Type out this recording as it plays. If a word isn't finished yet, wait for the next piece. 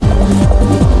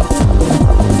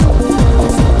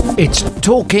It's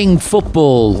Talking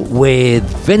Football with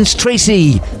Vince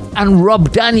Tracy and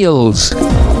Rob Daniels.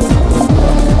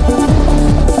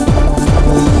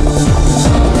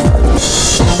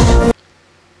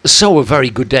 So a very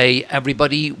good day,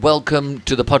 everybody. Welcome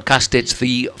to the podcast. It's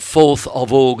the 4th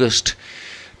of August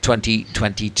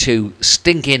 2022.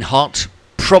 Stinking hot.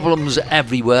 Problems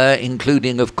everywhere,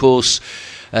 including, of course,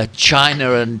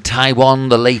 China and Taiwan,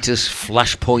 the latest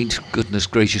flashpoint. Goodness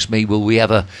gracious me, will we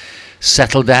ever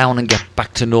settle down and get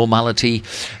back to normality?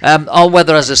 Our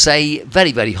weather, as I say,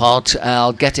 very, very hot.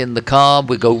 I'll get in the car.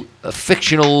 We go a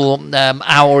fictional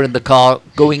hour in the car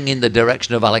going in the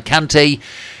direction of Alicante,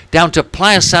 down to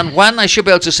Playa San Juan. I should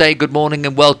be able to say good morning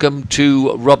and welcome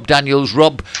to Rob Daniels.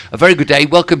 Rob, a very good day.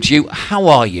 Welcome to you. How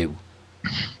are you?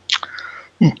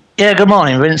 Yeah, good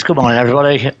morning, Vince. Good morning,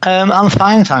 everybody. I'm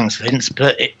fine, thanks, Vince,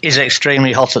 but it is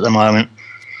extremely hot at the moment.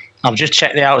 I've just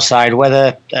checked the outside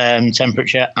weather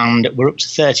temperature, and we're up to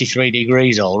 33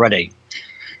 degrees already.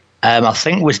 I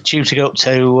think we're due to go up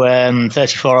to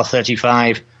 34 or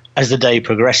 35 as the day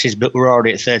progresses, but we're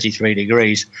already at 33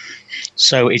 degrees,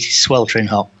 so it is sweltering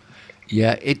hot.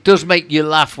 Yeah, it does make you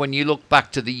laugh when you look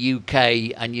back to the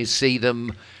UK and you see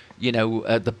them, you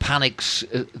know, the panics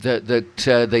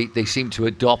that they seem to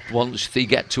adopt once they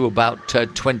get to about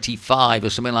 25 or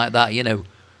something like that, you know.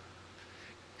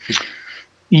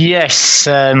 Yes,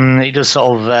 it does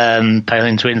sort of pale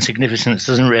into insignificance,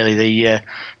 doesn't really?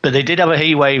 But they did have a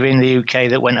heat wave in the UK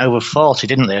that went over 40,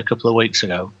 didn't they, a couple of weeks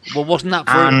ago? Well, wasn't that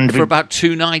for about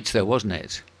 2 nights, though, wasn't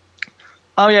it?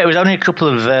 Oh yeah, it was only a couple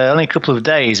of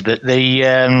days, but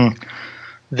the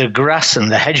grass and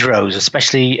the hedgerows,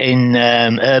 especially in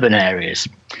urban areas,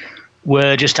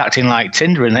 were just acting like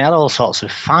tinder, and they had all sorts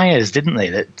of fires, didn't they?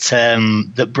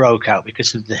 That broke out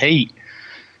because of the heat.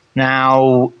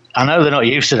 Now, I know they're not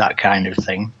used to that kind of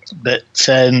thing, but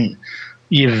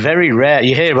you're very rare.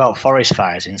 You hear about forest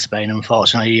fires in Spain,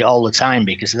 unfortunately, all the time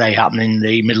because they happen in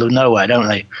the middle of nowhere, don't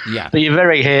they? Yeah. But you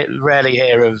rarely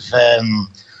hear of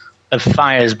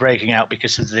fires breaking out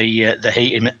because of the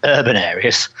heat in urban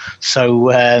areas.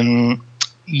 So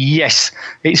yes,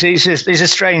 it's a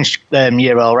strange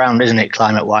year all round, isn't it,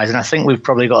 climate-wise? And I think we've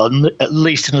probably got at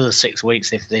least another 6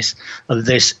 weeks of this,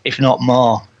 if not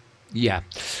more. Yeah.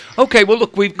 Okay, well,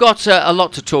 look, we've got a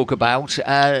lot to talk about.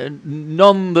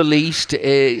 None the least,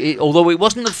 although it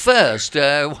wasn't the first,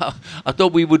 I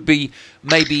thought we would be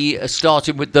maybe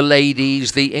starting with the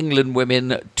ladies, the England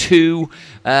women 2.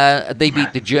 They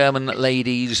beat the German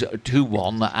ladies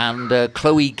 2-1, and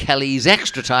Chloe Kelly's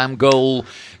extra-time goal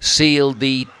sealed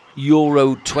the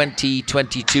Euro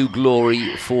 2022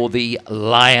 glory for the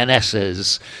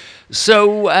Lionesses.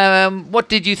 So, what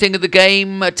did you think of the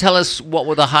game? Tell us what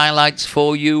were the highlights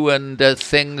for you and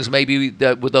things maybe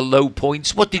with the low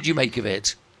points. What did you make of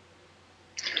it?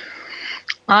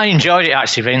 I enjoyed it,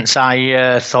 actually, Vince.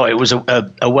 I thought it was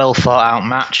a well thought out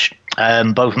match.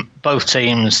 Both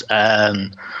teams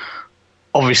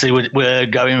obviously were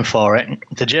going for it.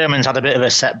 The Germans had a bit of a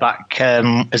setback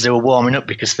as they were warming up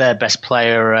because their best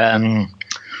player,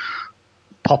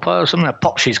 Popper or something,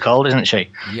 Pop she's called, isn't she?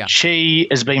 Yeah. She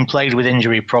has been plagued with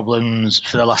injury problems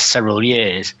for the last several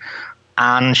years,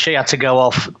 and she had to go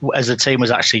off as the team was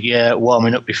actually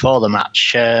warming up before the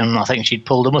match. I think she'd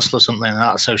pulled a muscle or something like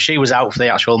that, so she was out for the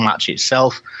actual match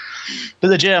itself. But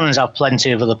the Germans have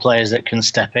plenty of other players that can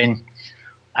step in.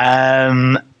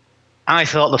 I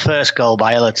thought the first goal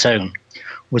by Ella Toone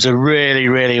was a really,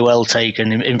 really well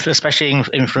taken, especially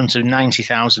in front of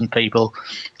 90,000 people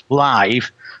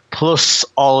live, plus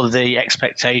all of the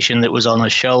expectation that was on her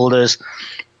shoulders.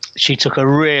 She took a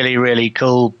really, really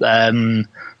cool,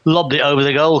 lobbed it over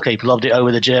the goalkeeper, lobbed it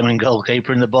over the German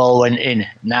goalkeeper, and the ball went in.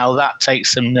 Now, that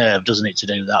takes some nerve, doesn't it, to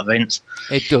do that, Vince?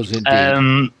 It does,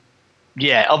 indeed.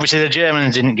 Yeah, obviously the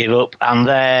Germans didn't give up, and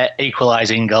their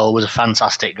equalising goal was a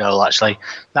fantastic goal, actually.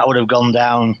 That would have gone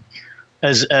down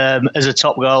as a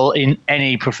top goal in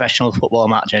any professional football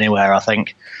match anywhere, I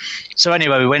think. So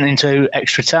anyway, we went into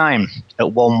extra time at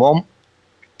 1-1,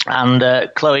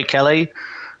 and Chloe Kelly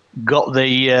got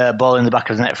the ball in the back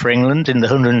of the net for England in the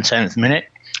 110th minute.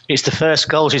 It's the first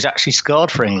goal she's actually scored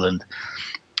for England.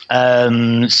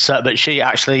 But she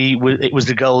actually, it was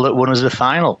the goal that won us the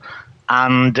final.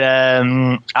 And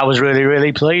I was really,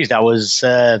 really pleased. I was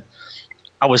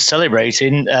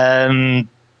celebrating,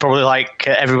 probably like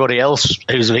everybody else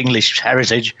who's of English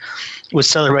heritage was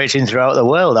celebrating throughout the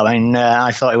world. I mean,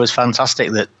 I thought it was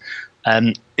fantastic that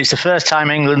it's the first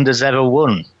time England has ever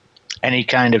won any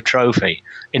kind of trophy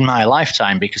in my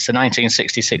lifetime, because the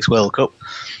 1966 World Cup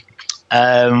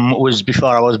was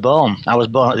before I was born. I was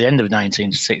born at the end of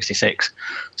 1966.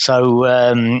 So,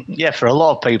 for a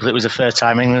lot of people, it was the first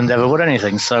time England ever won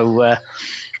anything. So,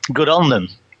 good on them.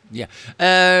 Yeah.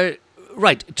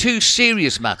 Right, two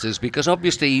serious matters, because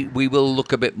obviously we will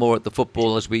look a bit more at the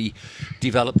football as we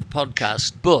develop the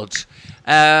podcast. But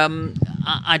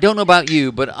I don't know about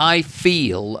you, but I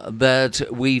feel that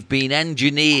we've been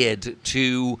engineered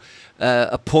to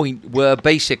a point where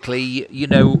basically,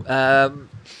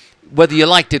 whether you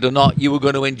liked it or not, you were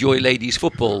going to enjoy ladies'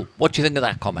 football. What do you think of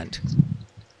that comment?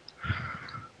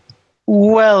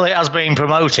 Well, it has been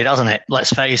promoted, hasn't it?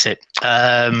 Let's face it.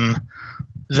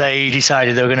 They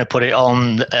decided they were going to put it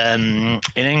on in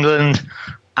England,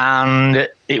 and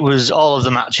it was all of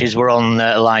the matches were on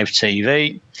live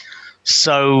TV.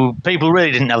 So people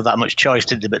really didn't have that much choice,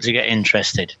 did they, but to get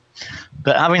interested.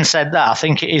 But having said that, I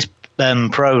think it is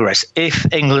progress. If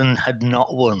England had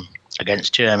not won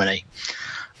against Germany,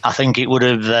 I think it would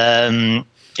have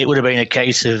been a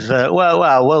case of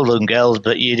well done, girls,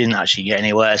 but you didn't actually get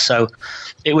anywhere. So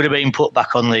it would have been put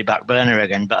back on the back burner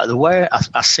again. But the way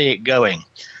I see it going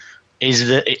is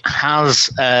that it has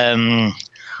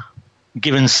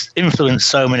influenced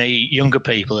so many younger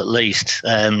people, at least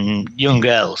young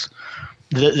girls,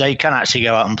 that they can actually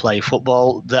go out and play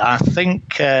football. That I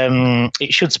think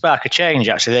it should spark a change.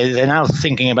 Actually, they're now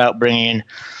thinking about bringing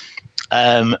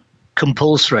in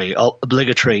compulsory or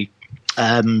obligatory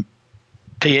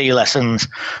PE lessons,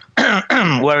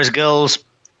 whereas girls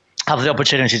have the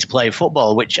opportunity to play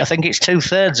football, which I think it's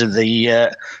 2/3 of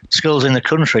the schools in the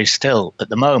country still at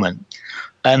the moment.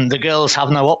 And the girls have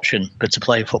no option but to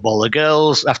play football. The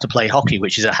girls have to play hockey,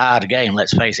 which is a hard game.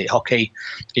 Let's face it, hockey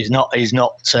is not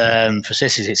for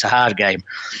sissies. It's a hard game.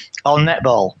 Or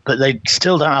netball, but they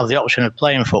still don't have the option of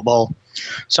playing football.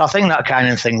 So I think that kind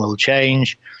of thing will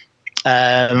change.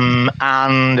 And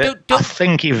I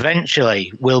think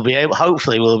eventually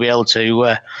hopefully we'll be able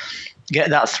to get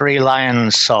that Three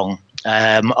Lions song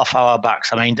off our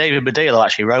backs. I mean, David Baddiel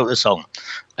actually wrote the song,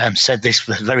 said this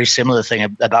very similar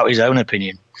thing about his own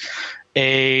opinion.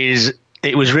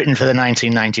 It was written for the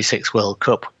 1996 World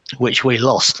Cup, which we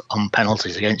lost on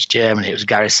penalties against Germany. It was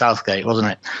Gareth Southgate, wasn't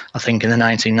it? I think in the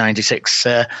 1996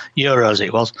 Euros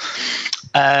it was.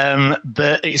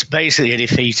 But it's basically a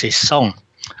defeatist song.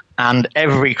 And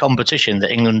every competition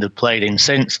that England have played in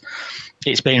since,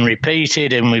 it's been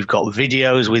repeated, and we've got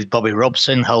videos with Bobby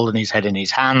Robson holding his head in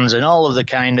his hands and all of the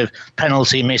kind of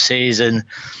penalty misses and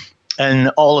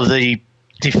all of the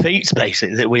defeats,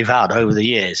 basically, that we've had over the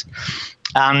years.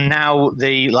 And now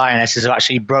the Lionesses have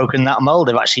actually broken that mould.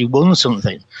 They've actually won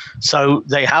something. So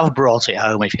they have brought it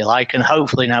home, if you like, and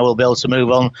hopefully now we'll be able to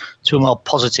move on to a more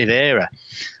positive era.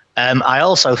 I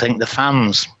also think the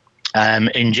fans,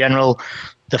 in general,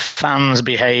 the fans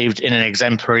behaved in an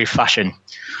exemplary fashion,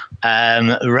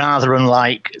 rather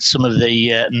unlike some of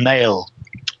the male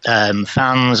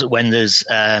fans when there's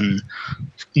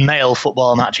male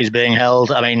football matches being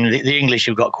held. I mean, the English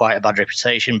have got quite a bad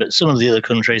reputation, but some of the other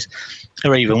countries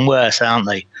are even worse, aren't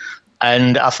they?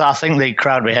 And I think the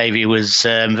crowd behaviour was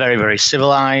very, very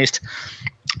civilised.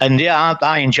 And yeah,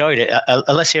 I enjoyed it.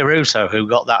 Alessia Russo, who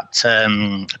got that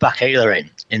back heeler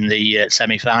in the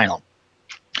semi-final,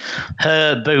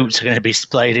 her boots are going to be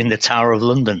displayed in the Tower of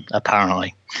London,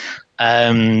 apparently.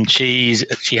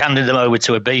 She handed them over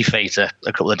to a beefeater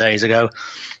a couple of days ago,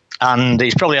 and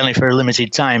it's probably only for a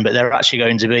limited time, but they're actually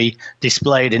going to be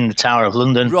displayed in the Tower of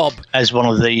London, as one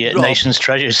of the nation's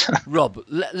treasures. Rob,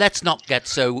 let's not get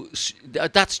so...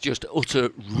 That's just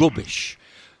utter rubbish.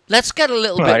 Let's get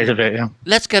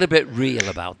Let's get a bit real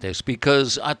about this,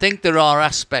 because I think there are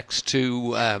aspects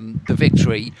to the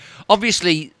victory.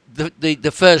 Obviously,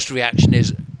 the first reaction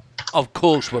is, of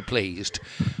course, we're pleased.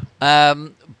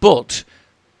 But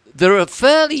there are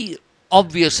fairly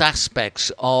obvious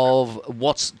aspects of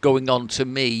what's going on to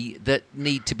me that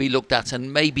need to be looked at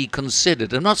and maybe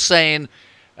considered. I'm not saying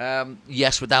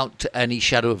yes without any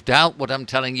shadow of doubt. What I'm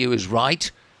telling you is right.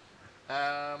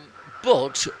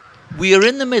 But we are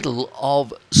in the middle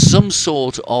of some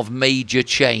sort of major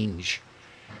change.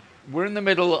 We're in the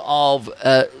middle of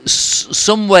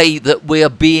some way that we are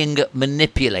being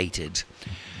manipulated.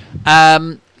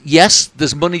 Yes,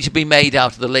 there's money to be made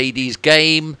out of the ladies'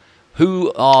 game.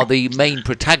 Who are the main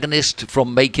protagonists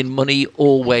from making money?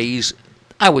 Always,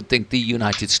 I would think, the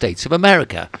United States of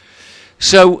America.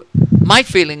 So my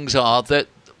feelings are that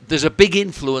there's a big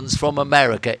influence from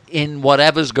America in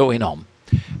whatever's going on.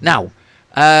 Now,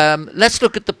 let's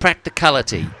look at the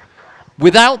practicality.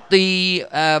 Without the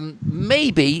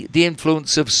maybe the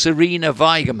influence of Serena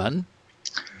Weigeman,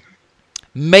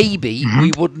 maybe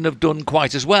we wouldn't have done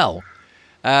quite as well.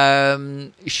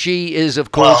 She is,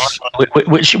 of course...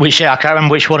 Which I can't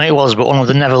remember which one it was, but one of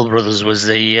the Neville brothers was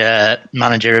the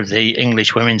manager of the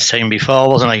English women's team before,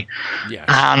 wasn't he? Yes.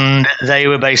 And they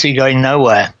were basically going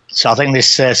nowhere. So I think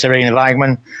this Serena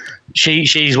Weigman,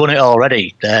 she's won it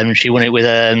already. She won it with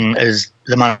as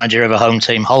the manager of a home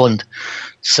team, Holland.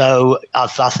 So I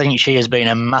think she has been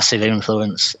a massive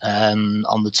influence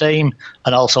on the team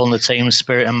and also on the team's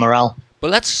spirit and morale. But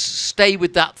let's stay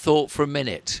with that thought for a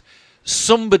minute.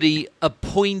 Somebody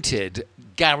appointed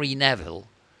Gary Neville,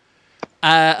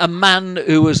 a man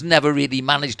who has never really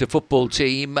managed a football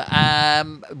team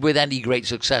with any great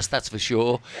success, that's for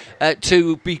sure,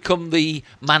 to become the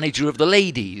manager of the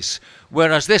ladies.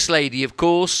 Whereas this lady, of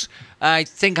course, I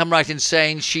think I'm right in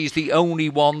saying she's the only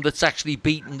one that's actually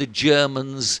beaten the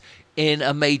Germans in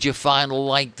a major final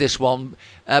like this one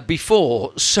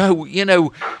before. So,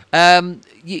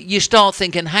 you start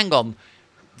thinking, hang on,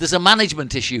 there's a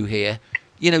management issue here.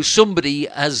 Somebody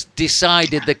has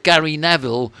decided that Gary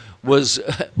Neville was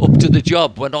up to the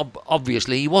job when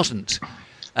obviously he wasn't.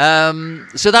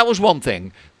 So that was one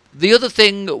thing. The other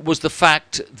thing was the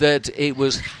fact that it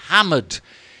was hammered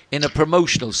in a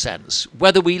promotional sense.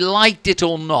 Whether we liked it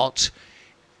or not,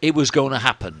 it was going to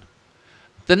happen.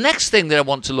 The next thing that I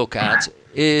want to look at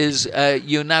is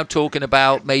you're now talking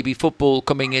about maybe football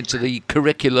coming into the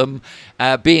curriculum,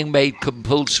 being made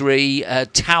compulsory,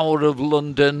 Tower of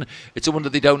London. It's a wonder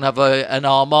they don't have an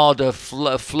armada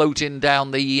floating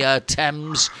down the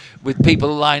Thames with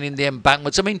people lining the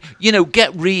embankments. I mean,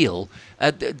 get real.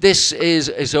 This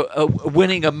is a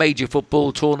winning a major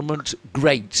football tournament.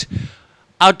 Great.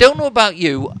 I don't know about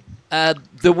you.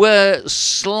 There were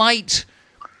slight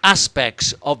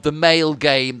aspects of the male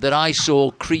game that I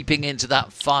saw creeping into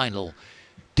that final.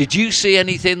 Did you see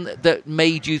anything that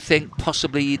made you think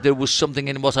possibly there was something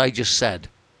in what I just said?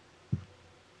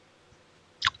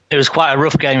 It was quite a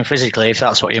rough game physically, if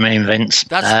that's what you mean, Vince.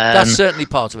 That's certainly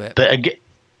part of it. But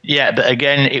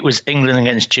again, it was England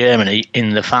against Germany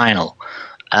in the final.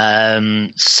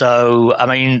 So, I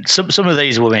mean, some of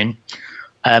these women,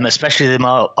 especially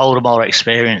the older, more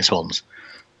experienced ones,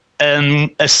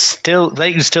 they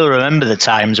can still remember the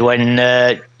times when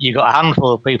you got a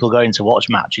handful of people going to watch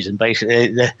matches, and basically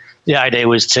the idea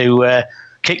was to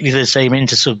kick the team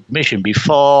into submission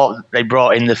before they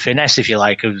brought in the finesse, if you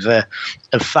like, of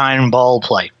fine ball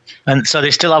play. And so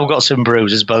they still have got some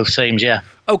bruises, both teams. Yeah.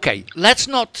 Okay, let's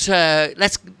not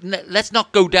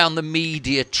go down the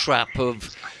media trap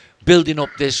of building up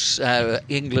this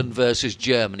England versus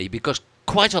Germany, because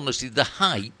quite honestly, the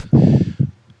hype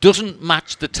doesn't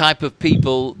match the type of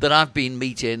people that I've been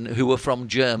meeting who are from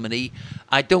Germany.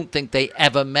 I don't think they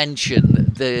ever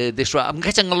mention this. I'm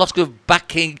getting a lot of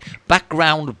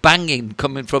background banging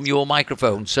coming from your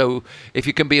microphone. So if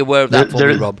you can be aware of that for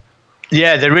me, Rob.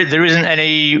 Yeah, there isn't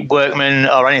any workmen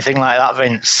or anything like that,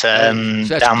 Vince,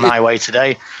 down my way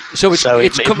today. So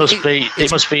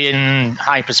it must be in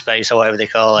hyperspace or whatever they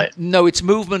call it. No, it's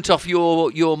movement off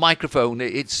your microphone.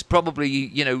 It's probably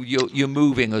you're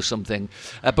moving or something.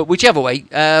 But whichever way,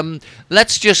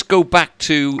 let's just go back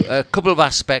to a couple of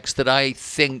aspects that I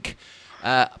think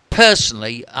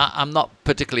personally I'm not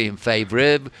particularly in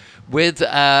favour with.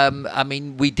 I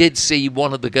mean, we did see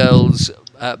one of the girls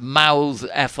mouth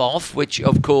F off, which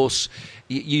of course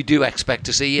you do expect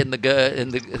to see in the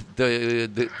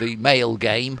male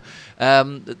game,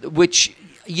 which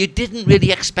you didn't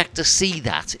really expect to see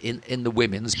that in the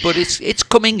women's, but it's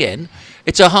coming in.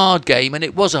 It's a hard game, and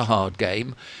it was a hard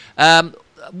game.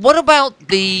 What about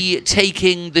the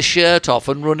taking the shirt off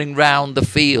and running round the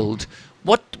field?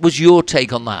 What was your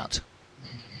take on that?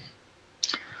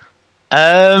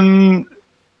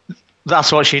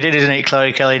 That's what she did, isn't it?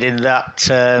 Chloe Kelly did that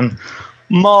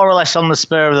more or less on the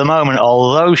spur of the moment,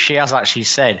 although she has actually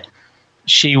said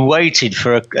she waited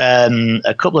for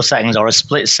a couple of seconds or a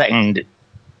split second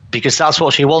because that's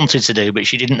what she wanted to do, but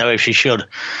she didn't know if she should.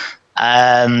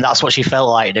 That's what she felt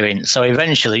like doing. So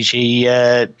eventually she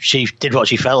did what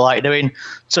she felt like doing,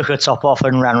 took her top off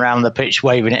and ran around the pitch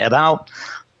waving it about.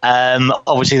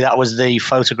 Obviously, that was the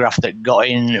photograph that got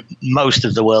in most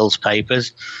of the world's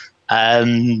papers.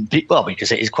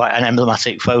 Because it is quite an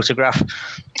emblematic photograph,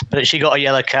 but she got a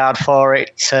yellow card for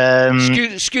it.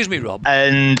 Excuse me, Rob.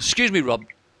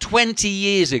 20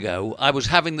 years ago, I was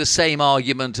having the same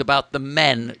argument about the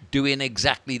men doing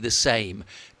exactly the same,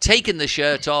 taking the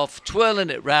shirt off, twirling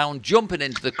it round, jumping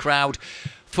into the crowd.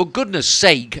 For goodness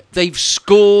sake, they've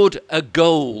scored a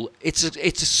goal.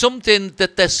 It's something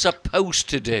that they're supposed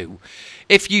to do.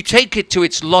 if you take it to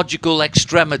its logical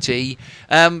extremity,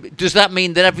 does that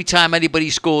mean that every time anybody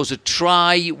scores a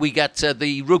try, we get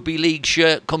the rugby league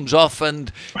shirt comes off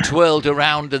and twirled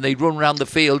around and they run around the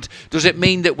field? Does it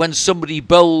mean that when somebody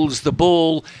bowls the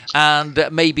ball and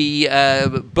maybe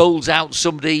bowls out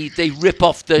somebody, they rip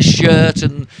off their shirt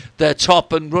and their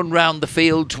top and run round the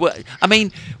field? I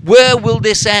mean, where will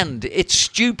this end? It's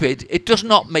stupid. It does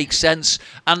not make sense,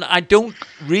 and I don't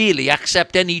really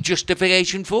accept any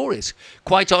justification for it.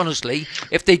 Quite honestly,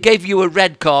 if they gave you a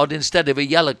red card instead of a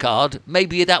yellow card,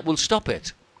 maybe that will stop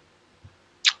it.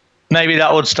 Maybe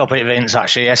that would stop it, Vince,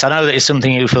 actually. Yes, I know that it's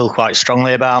something you feel quite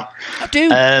strongly about. I do.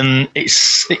 I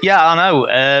know.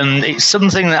 It's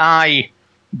something that I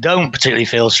don't particularly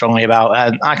feel strongly about.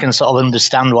 I can sort of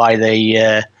understand why they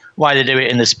do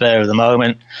it in the spur of the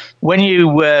moment. When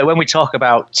we talk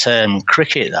about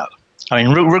cricket, though, I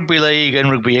mean, rugby league and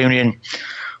rugby union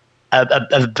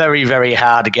are very, very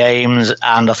hard games,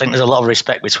 and I think there's a lot of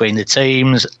respect between the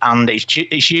teams, and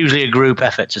it's usually a group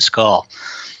effort to score.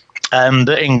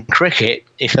 But in cricket,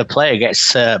 if a player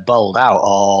gets bowled out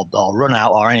or run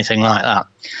out or anything like that,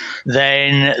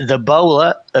 then the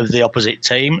bowler of the opposite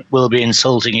team will be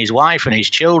insulting his wife and his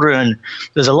children.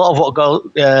 There's a lot of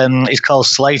what is called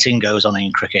slating goes on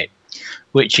in cricket,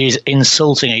 which is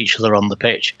insulting each other on the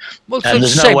pitch. Well, so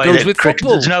there's no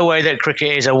way that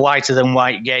cricket is a whiter than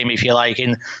white game, if you like,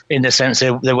 in the sense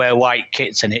that they wear white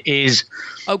kits, and it is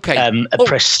a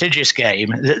prestigious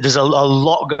game. There's a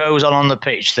lot goes on the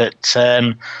pitch that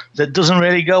doesn't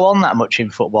really go on that much in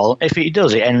football. If it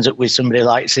does, it ends up with somebody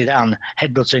like Zidane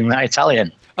headbutting that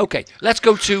Italian. Okay, let's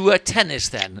go to tennis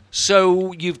then.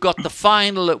 So you've got the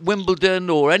final at Wimbledon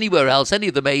or anywhere else, any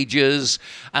of the majors,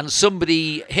 and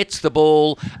somebody hits the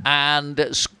ball and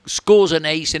scores an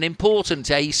ace, an important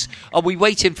ace. Are we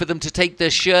waiting for them to take their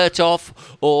shirt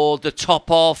off or the top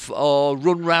off or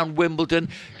run round Wimbledon?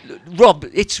 Rob,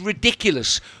 it's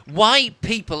ridiculous. Why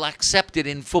people accept it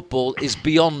in football is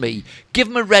beyond me. Give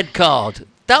them a red card.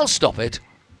 That'll stop it.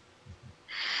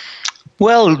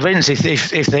 Well, Vince,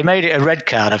 if they made it a red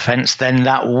card offence, then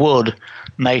that would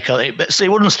make it. But it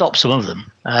wouldn't stop some of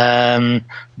them,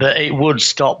 but it would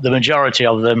stop the majority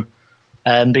of them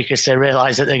because they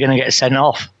realise that they're going to get sent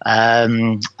off. I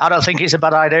don't think it's a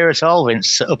bad idea at all,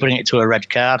 Vince, upping it to a red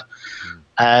card,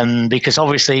 because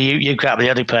obviously you can't be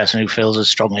the only person who feels as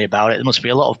strongly about it. There must be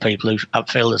a lot of people who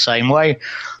feel the same way,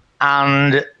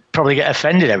 and probably get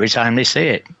offended every time they see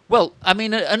it. Well, I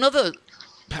mean, another.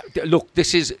 Look,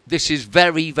 this is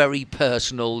very, very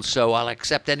personal, so I'll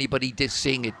accept anybody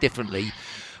seeing it differently.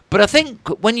 But I think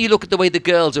when you look at the way the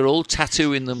girls are all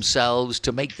tattooing themselves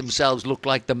to make themselves look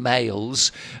like the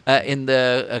males in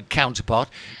their counterpart,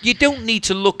 you don't need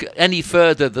to look any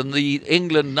further than the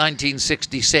England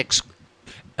 1966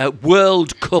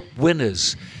 World Cup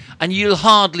winners, and you'll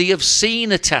hardly have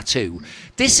seen a tattoo.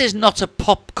 This is not a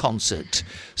pop concert,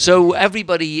 so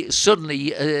everybody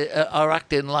suddenly are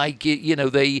acting like,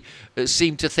 they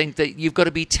seem to think that you've got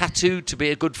to be tattooed to be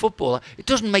a good footballer. It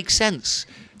doesn't make sense.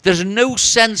 There's no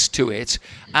sense to it,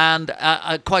 and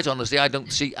quite honestly, I don't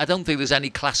think there's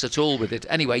any class at all with it.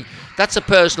 Anyway, that's a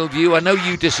personal view. I know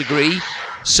you disagree,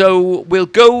 so we'll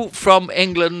go from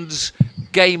England's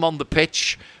game on the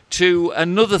pitch to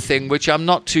another thing which I'm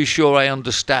not too sure I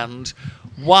understand.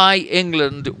 Why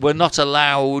England were not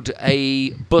allowed a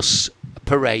bus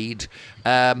parade.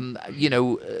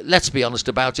 Let's be honest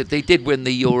about it. They did win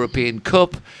the European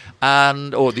Cup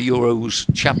or the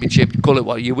Euros Championship, call it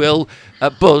what you will,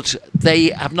 but they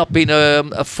have not been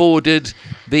afforded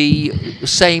the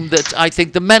same that I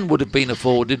think the men would have been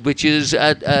afforded, which is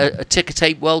a ticker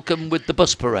tape welcome with the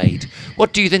bus parade.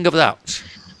 What do you think of that?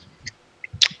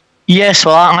 Yes,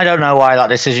 well, I don't know why that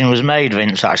decision was made,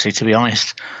 Vince, actually, to be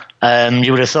honest.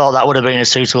 You would have thought that would have been a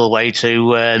suitable way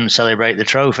to celebrate the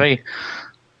trophy.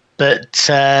 But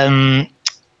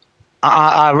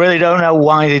I really don't know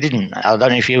why they didn't. I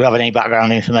don't know if you have any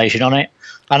background information on it.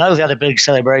 I know they had a big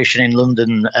celebration in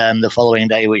London the following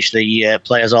day, which the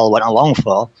players all went along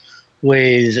for,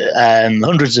 with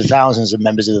hundreds of thousands of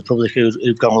members of the public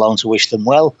who've gone along to wish them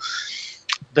well.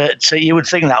 But you would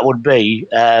think that would be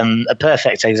a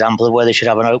perfect example of where they should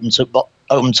have an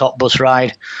open-top bus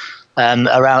ride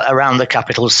around the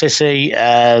capital city.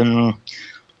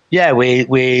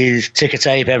 With ticker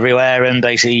tape everywhere and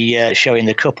basically showing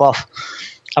the cup off.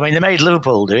 I mean, they made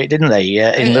Liverpool do it, didn't they?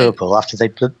 In Liverpool after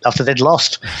they'd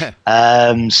lost.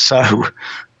 So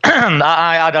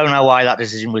I don't know why that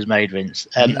decision was made, Vince.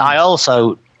 I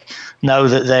also know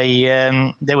that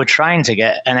they were trying to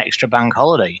get an extra bank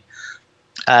holiday.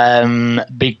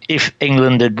 If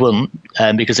England had won,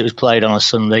 because it was played on a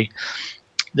Sunday,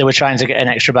 they were trying to get an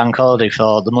extra bank holiday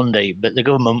for the Monday, but the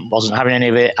government wasn't having any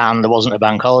of it, and there wasn't a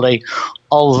bank holiday.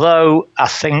 Although I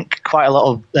think quite a lot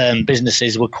of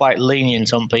businesses were quite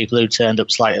lenient on people who turned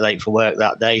up slightly late for work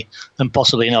that day, and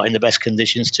possibly not in the best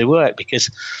conditions to work, because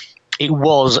it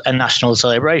was a national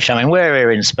celebration. I mean, we're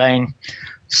here in Spain,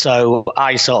 so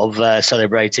I sort of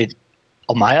celebrated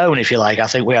on my own, if you like. I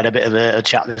think we had a bit of a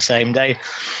chat the same day.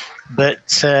 But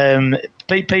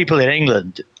people in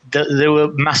England, there were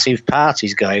massive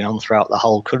parties going on throughout the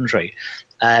whole country.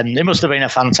 It must have been a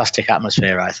fantastic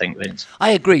atmosphere, I think, Vince.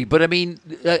 I agree, but I mean,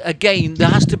 again, there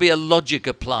has to be a logic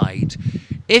applied.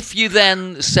 If you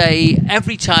then say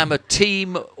every time a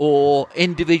team or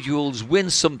individuals win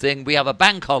something, we have a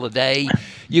bank holiday,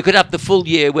 you could have the full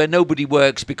year where nobody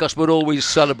works because we're always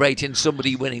celebrating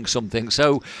somebody winning something.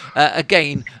 So,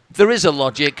 again, there is a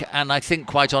logic, and I think,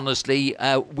 quite honestly,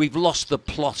 we've lost the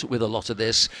plot with a lot of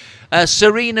this.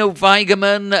 Serena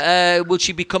Weigeman, will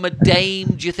she become a dame,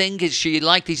 do you think? Is she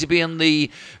likely to be on the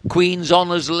Queen's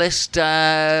Honours list?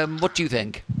 What do you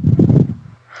think?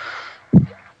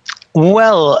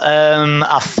 Well,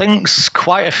 I think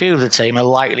quite a few of the team are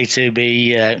likely to be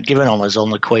given honours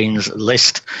on the Queen's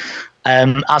list.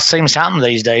 As seems to happen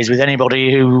these days with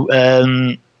anybody who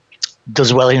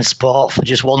does well in sport for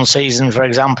just one season, for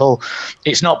example.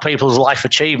 It's not people's life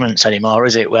achievements anymore,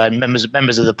 is it? Where members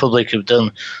of the public have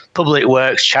done public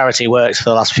works, charity works for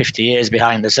the last 50 years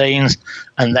behind the scenes,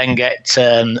 and then get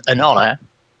an honour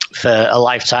for a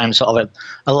lifetime, sort of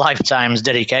a lifetime's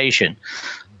dedication.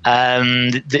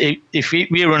 If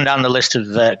you run down the list of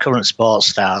current sports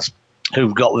stars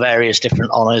who've got various different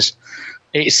honours,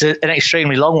 it's an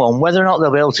extremely long one. Whether or not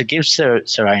they'll be able to give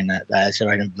Serena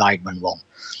Weigeman one,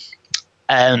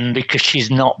 because she's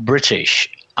not British,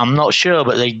 I'm not sure,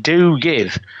 but they do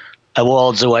give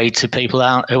awards away to people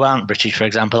who aren't British. For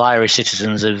example, Irish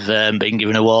citizens have been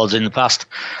given awards in the past,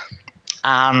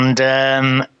 and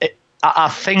I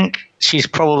think she's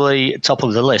probably top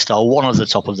of the list, or one of the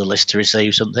top of the list, to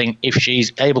receive something if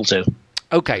she's able to.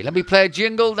 Okay, let me play a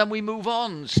jingle, then we move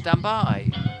on. Stand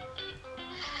by.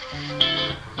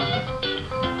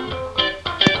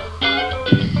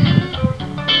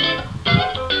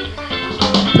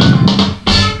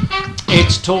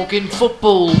 It's Talking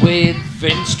Football with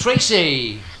Vince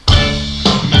Tracy.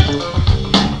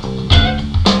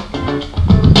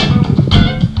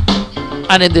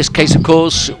 And in this case, of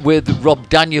course, with Rob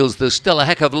Daniels. There's still a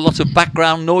heck of a lot of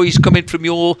background noise coming from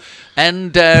your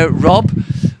end, Rob.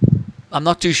 I'm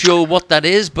not too sure what that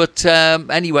is, but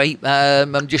anyway,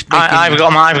 I'm just making... I've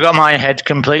got my head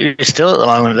completely still at the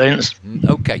moment, Vince.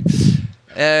 Okay.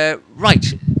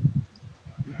 Right.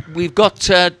 We've got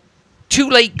 2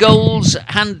 late goals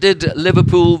handed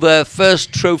Liverpool their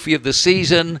first trophy of the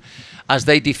season as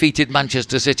they defeated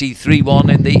Manchester City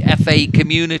 3-1 in the FA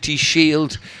Community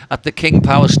Shield at the King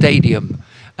Power Stadium.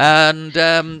 And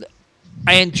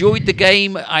I enjoyed the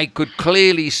game. I could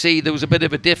clearly see there was a bit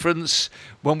of a difference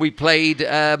when we played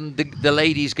the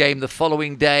ladies' game the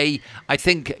following day. I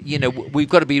think, we've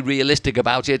got to be realistic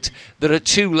about it. There are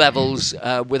 2 levels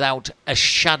without a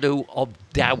shadow of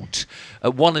doubt.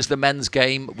 One is the men's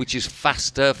game, which is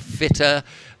faster, fitter.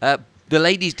 The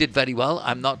ladies did very well.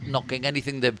 I'm not knocking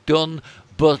anything they've done,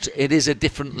 but it is a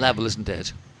different level, isn't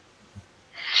it?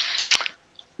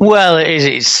 Well, it is.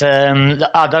 It's.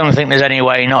 I don't think there's any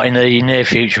way, not in the near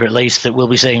future at least, that we'll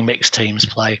be seeing mixed teams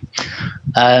play,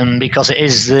 because it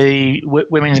is the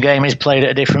women's game is played at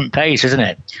a different pace, isn't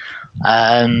it?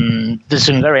 There's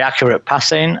some very accurate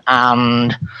passing,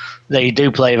 and they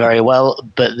do play very well.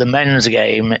 But the men's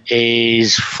game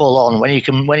is full on. When you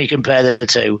compare the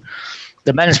two,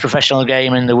 the men's professional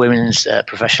game and the women's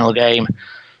professional game,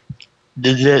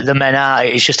 the men are.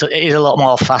 It is a lot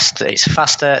more faster. It's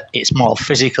faster. It's more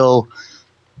physical.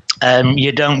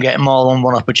 You don't get more than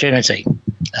one opportunity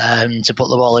to put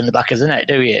the ball in the back of the net,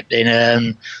 do you?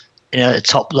 In a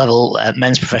top level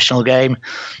men's professional game.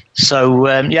 So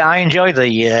I enjoy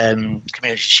the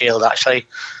Community Shield actually.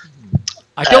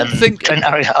 I don't think Trent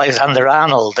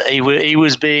Alexander-Arnold. He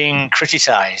was being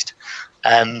criticised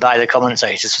by the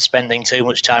commentators for spending too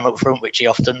much time up front, which he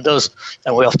often does,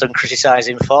 and we often criticise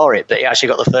him for it. But he actually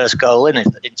got the first goal in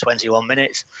 21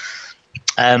 minutes.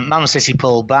 Man City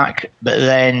pulled back, but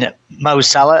then Mo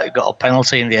Salah got a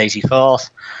penalty in the 84th,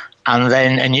 and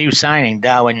then a new signing,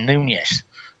 Darwin Núñez,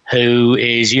 who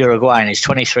is Uruguayan. He's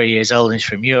 23 years old and he's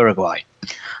from Uruguay.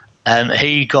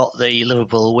 He got the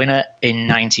Liverpool winner in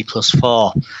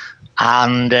 90+4.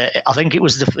 And I think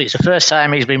it's the first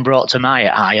time he's been brought to my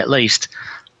eye, at least.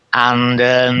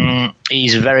 And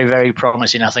he's very, very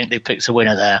promising. I think they picked a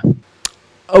winner there.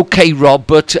 Okay, Rob,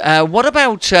 but what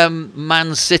about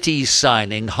Man City's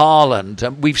signing,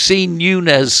 Haaland? We've seen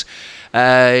Nunes.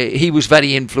 He was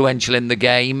very influential in the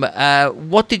game.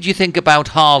 What did you think about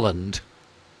Haaland?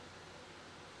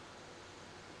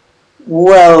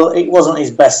 Well, it wasn't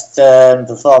his best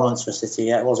performance for City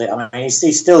yet, was it? I mean,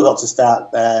 he's still got to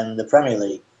start the Premier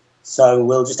League, so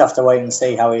we'll just have to wait and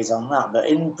see how he's on that. But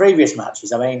in previous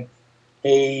matches, I mean,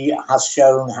 he has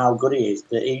shown how good he is,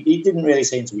 but he didn't really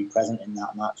seem to be present in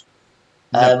that match.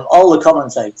 No. All the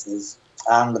commentators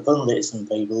and the pundits and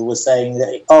people were saying that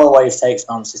it always takes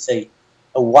Man City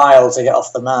a while to get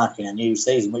off the mark in a new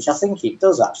season, which I think it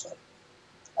does actually.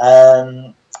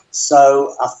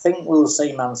 So I think we'll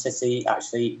see Man City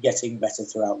actually getting better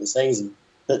throughout the season.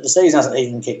 But the season hasn't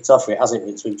even kicked off yet, has it,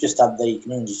 Vince? We've just had the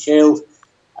Community Shield,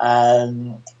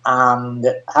 and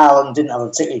Haaland didn't have a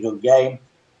particularly good game.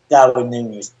 Darwin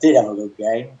Núñez did have a good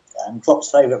game. Klopp's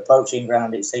favourite poaching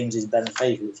ground, it seems, is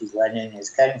Benfica, which is where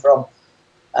Núñez came from.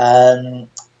 And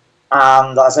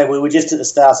like I say, we were just at the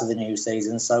start of the new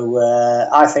season, so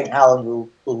I think Haaland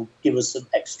will give us some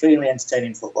extremely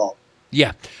entertaining football.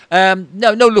 Yeah.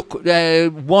 No, look,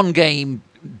 one game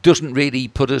doesn't really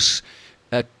put us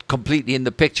completely in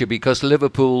the picture because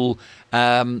Liverpool,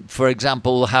 for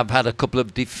example, have had a couple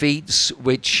of defeats,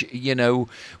 which, we'll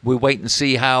wait and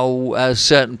see how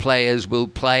certain players will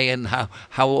play and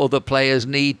how other players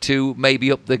need to maybe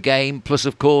up the game. Plus,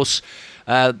 of course,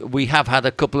 we have had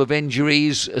a couple of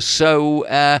injuries.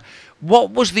 So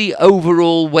what was the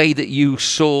overall way that you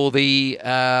saw the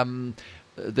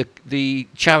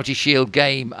Charity Shield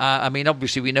game? I mean,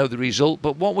 obviously we know the result,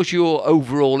 but what was your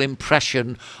overall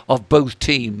impression of both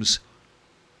teams?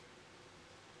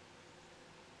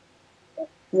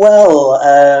 Well,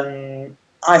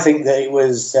 I think that it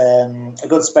was a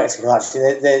good spectacle,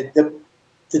 actually.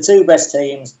 The two best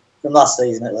teams from last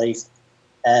season, at least,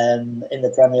 in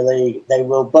the Premier League, they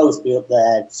will both be up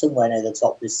there somewhere near the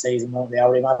top this season, won't they, I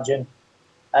would imagine.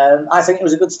 I think it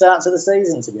was a good start to the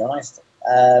season, to be honest.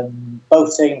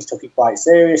 Both teams took it quite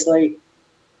seriously.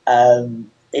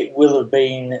 It will have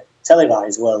been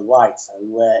televised worldwide, so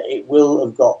it will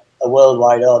have got a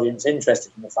worldwide audience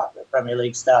interested in the fact that Premier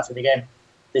League started again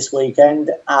this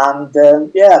weekend. And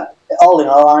all in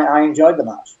all, I enjoyed the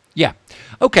match. Yeah.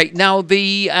 Okay. Now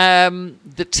the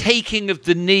taking of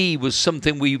the knee was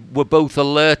something we were both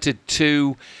alerted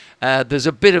to. There's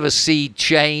a bit of a seed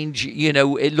change.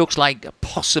 It looks like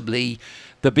possibly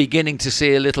they're beginning to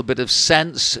see a little bit of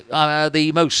sense.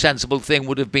 The most sensible thing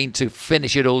would have been to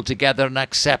finish it all together and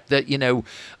accept that,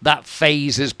 that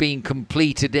phase has been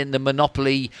completed in the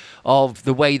monopoly of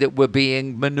the way that we're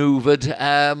being manoeuvred.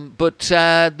 But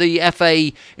the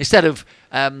FA, instead of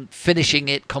finishing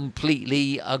it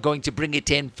completely, are going to bring it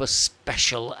in for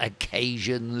special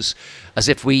occasions, as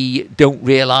if we don't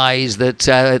realise that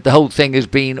the whole thing has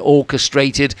been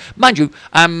orchestrated. Mind you,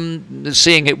 I'm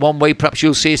seeing it one way, perhaps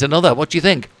you'll see it another. What do you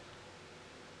think?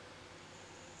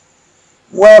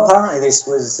 Well, apparently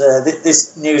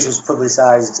this news was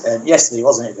publicised yesterday,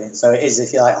 wasn't it, Vince? So it is,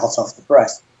 if you like, hot off the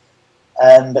press.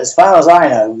 But as far as I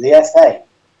know, the FA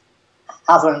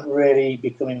haven't really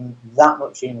become that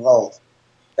much involved.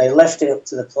 They left it up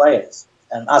to the players,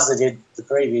 as they did the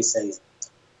previous season.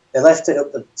 They left it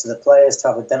up to the players to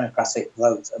have a democratic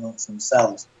vote amongst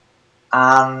themselves.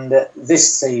 And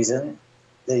this season,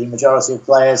 the majority of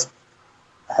players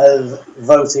have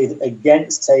voted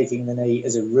against taking the knee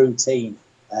as a routine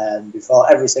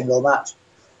before every single match.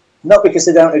 Not because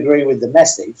they don't agree with the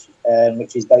message,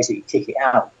 which is basically kick it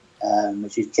out,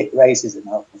 which is kick racism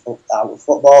out of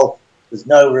football. There's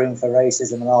no room for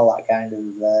racism and all that kind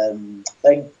of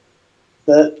thing.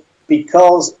 But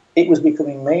because it was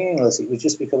becoming meaningless, it was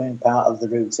just becoming part of the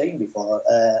routine before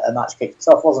a match kicked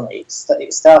off, wasn't it?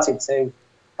 It started to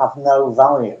have no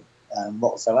value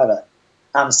whatsoever.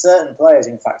 And certain players,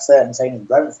 in fact, certain teams,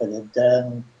 Brentford,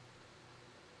 had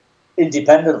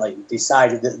independently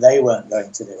decided that they weren't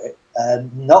going to do it.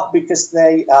 Not because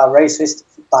they are racist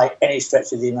by any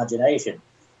stretch of the imagination,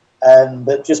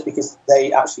 but just because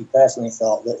they actually personally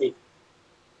thought that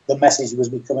the message was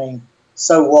becoming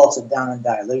so watered down and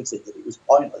diluted that it was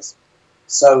pointless.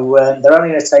 So they're only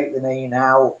going to take the knee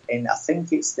now in, I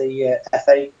think it's the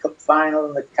FA Cup final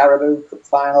and the Carabao Cup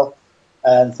final.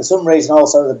 For some reason,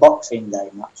 also the Boxing Day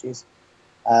matches.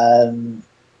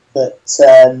 But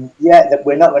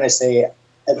we're not going to see it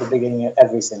at the beginning of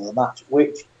every single match,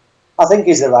 which I think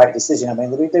is the right decision. I mean,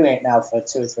 they've been doing it now for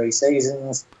 2 or 3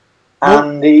 seasons.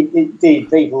 And indeed,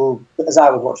 people, as I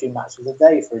was watching Match of the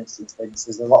Day, for instance,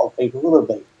 as a lot of people will have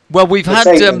been. Well, we've had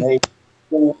the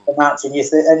match, and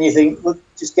you think, well,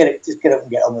 just get up and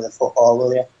get on with the football,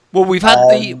 will you? Well, we've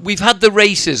had the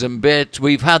racism bit,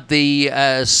 we've had the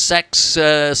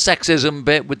sexism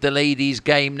bit with the ladies'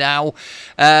 game now.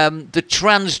 The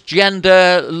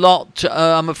transgender lot,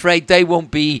 I'm afraid they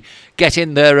won't be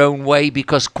getting their own way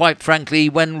because, quite frankly,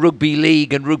 when Rugby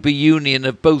League and Rugby Union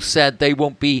have both said they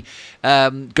won't be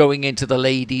going into the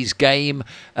ladies' game,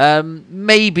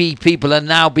 maybe people are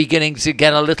now beginning to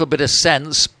get a little bit of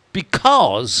sense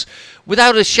because,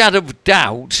 without a shadow of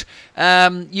doubt,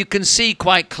 you can see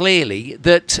quite clearly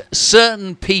that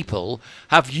certain people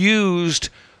have used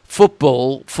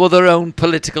football for their own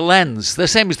political ends. The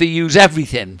same as they use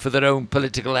everything for their own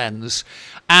political ends.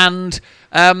 And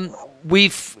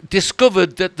we've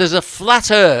discovered that there's a Flat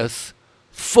Earth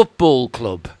football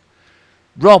club.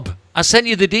 Rob, I sent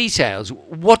you the details.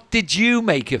 What did you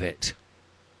make of it?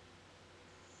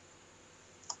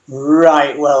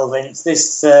 Right, well, Vince,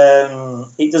 this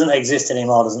it doesn't exist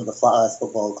anymore, doesn't the Flat Earth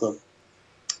Football Club?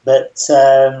 But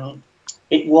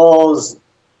it was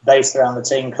based around a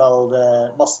team called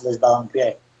Móstoles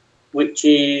Balompié, which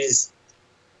is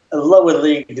a lower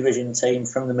league division team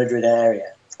from the Madrid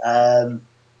area.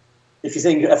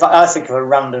 If I think of a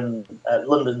random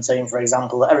London team, for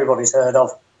example, that everybody's heard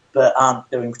of but aren't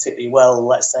doing particularly well,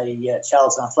 let's say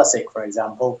Charlton Athletic, for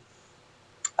example.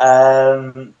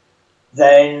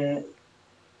 Then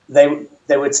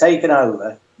they were taken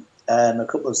over a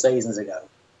couple of seasons ago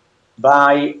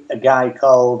by a guy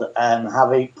called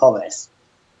Javi Pobes.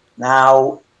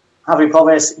 Now, Javi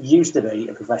Pobes used to be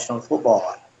a professional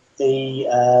footballer. He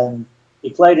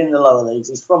played in the lower leagues.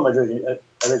 He's from Madrid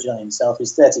originally himself.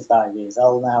 He's 35 years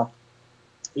old now.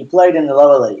 He played in the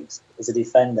lower leagues as a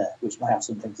defender, which might have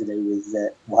something to do with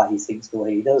why he thinks the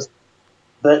way he does.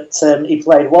 But he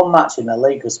played one match in the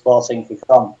league with Sporting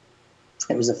Gijón.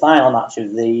 It was the final match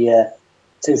of the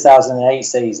 2008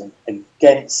 season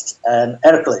against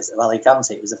Heracles of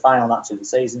Alicante. It was the final match of the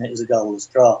season. It was a goalless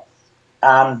draw.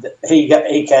 And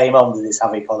he came on with this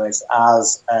Javi Pobes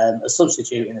as a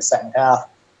substitute in the second half.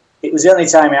 It was the only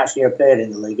time he actually appeared in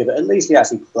the league, but at least he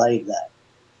actually played there.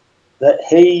 But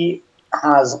he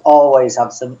has always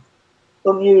had some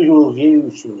unusual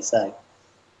views, should we say.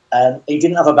 He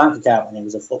didn't have a bank account when he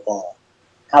was a footballer.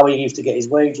 How he used to get his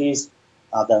wages,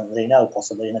 I don't really know,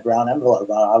 possibly in a brown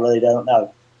envelope, I really don't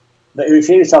know. But he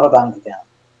refused to have a bank account.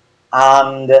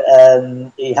 And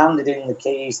he handed in the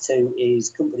keys to his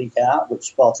company car, which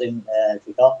Sporting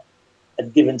Gijón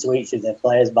had given to each of their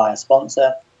players by a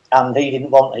sponsor, and he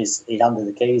didn't want he handed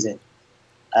the keys in.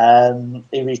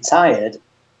 He retired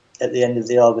at the end of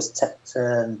the August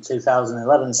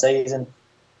 2011 season,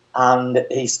 and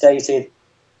he stated,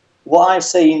 "What I've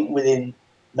seen within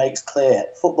makes clear,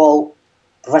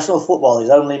 professional football is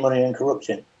only money and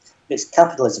corruption. It's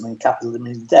capitalism, and capitalism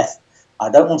is death. I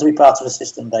don't want to be part of a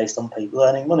system based on people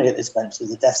earning money at the expense of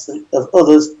the deaths of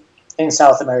others in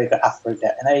South America,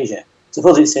 Africa and Asia. To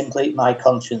put it simply, my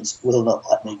conscience will not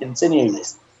let me continue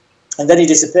this." And then he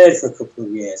disappeared for a couple of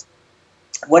years.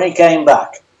 When he came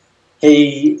back,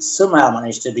 he somehow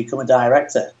managed to become a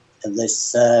director of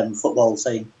this football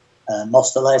team,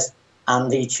 Móstoles,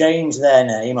 and he changed their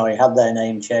name, or he had their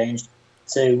name changed,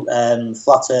 to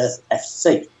Flat Earth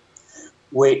FC,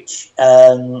 which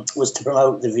was to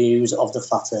promote the views of the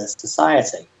Flat Earth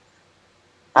Society.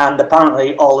 And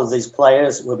apparently all of these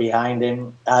players were behind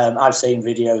him. I've seen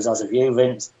videos, as have you,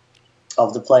 Vince,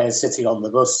 of the players sitting on the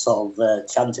bus, sort of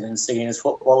chanting and singing as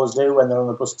footballers do when they're on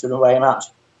the bus to an away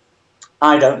match.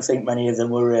 I don't think many of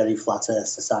them were really Flat Earth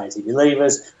Society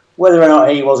believers. Whether or not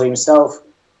he was himself,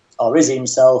 or is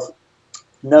himself,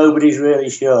 nobody's really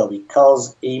sure,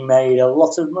 because he made a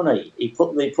lot of money. He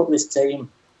put this team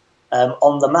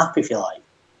on the map, if you like.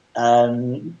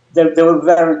 There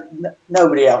were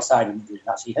nobody outside of Madrid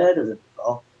actually heard of them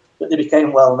before, but they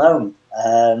became well known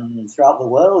throughout the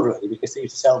world, really, because they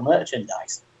used to sell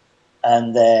merchandise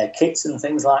and their kits and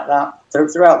things like that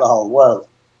throughout the whole world.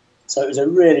 So it was a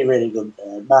really, really good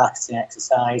marketing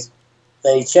exercise.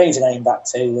 They changed the name back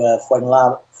to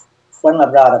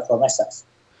Fuenlabrada Promesas.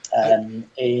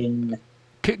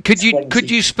 Could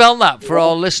you spell that for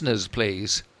our listeners,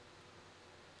 please?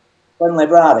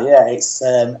 Fuenlabrada, yeah, it's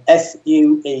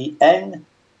Fuenlabrada,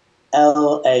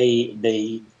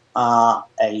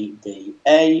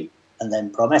 and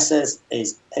then Promesas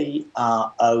is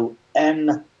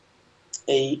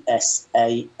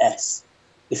Pronesas.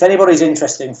 If anybody's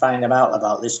interested in finding out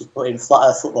about this, just put in Flat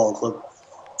Earth Football Club,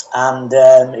 and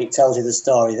it tells you the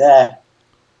story there.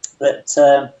 But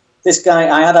this guy,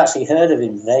 I had actually heard of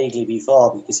him vaguely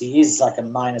before, because he is like a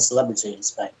minor celebrity in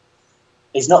Spain.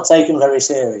 He's not taken very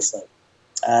seriously.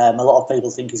 A lot of people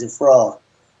think he's a fraud,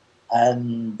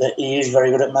 but he is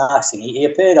very good at marketing. He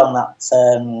appeared on that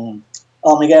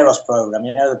Hormigueros program.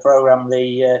 You know, the program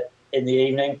in the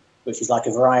evening, which is like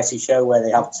a variety show where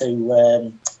they have two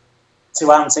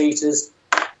anteaters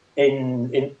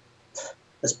in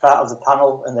as part of the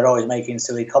panel, and they're always making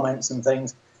silly comments and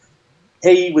things.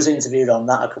 He was interviewed on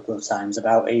that a couple of times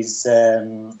about his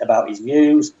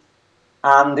views,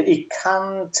 and he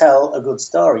can tell a good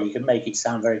story. He can make it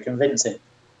sound very convincing.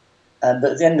 But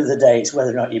at the end of the day, it's whether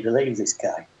or not you believe this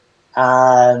guy.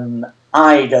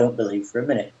 I don't believe for a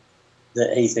minute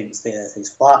that he thinks the earth is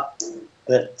flat,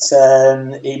 but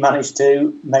he managed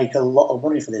to make a lot of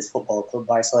money for this football club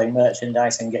by selling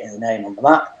merchandise and getting the name on the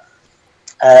map.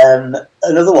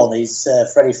 Another one is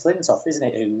Freddie Flintoff, isn't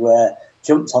it, who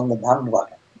jumped on the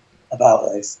bandwagon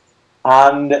about this.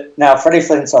 And now Freddie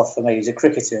Flintoff, for me, is a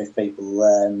cricketer, if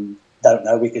people don't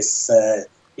know, because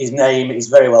his name is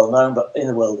very well known, but in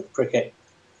the world of cricket.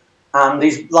 And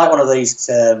he's like one of these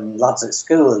lads at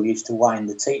school who used to wind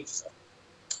the teachers up.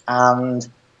 And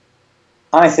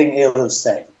I think he'll have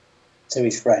said to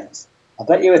his friends, I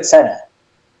bet you a tenner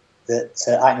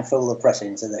that I can fill the press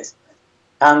into this.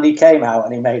 And he came out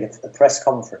and he made a press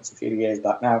conference a few years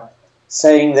back now,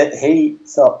 saying that he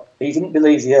thought he didn't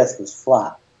believe the earth was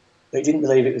flat, but he didn't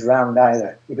believe it was round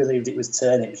either. He believed it was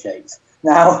turnip shaped.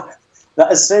 Now,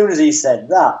 as soon as he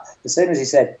said, I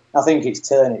think it's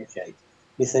turnip shaped,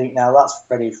 you think, now that's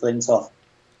Freddie Flintoff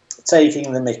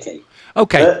taking the mickey.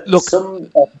 Okay, but look,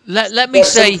 let me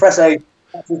say... Some press agents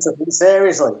took it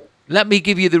seriously. Let me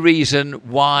give you the reason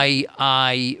why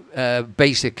I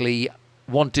basically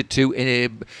wanted to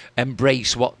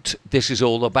embrace what this is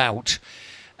all about.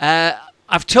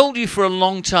 I've told you for a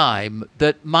long time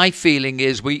that my feeling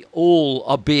is we all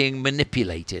are being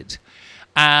manipulated.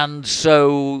 And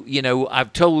so, you know,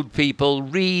 I've told people,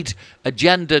 read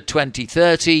Agenda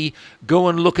 2030, go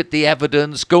and look at the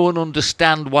evidence, go and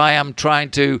understand why I'm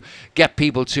trying to get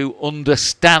people to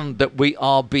understand that we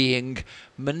are being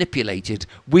manipulated.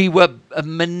 We were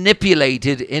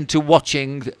manipulated into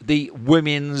watching the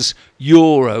women's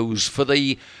Euros for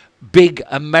the big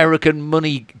American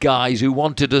money guys who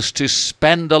wanted us to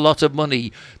spend a lot of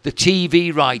money. The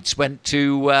TV rights went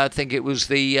to, I think it was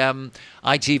the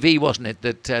ITV, wasn't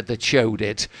it, that showed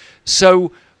it.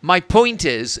 So my point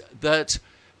is that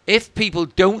if people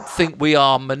don't think we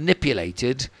are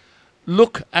manipulated,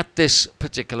 look at this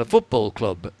particular football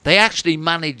club. They actually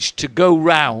managed to go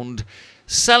round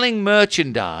selling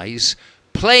merchandise,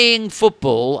 playing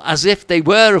football as if they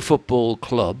were a football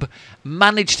club,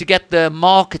 managed to get their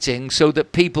marketing so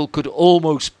that people could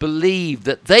almost believe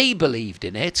that they believed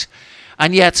in it.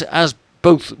 And yet, as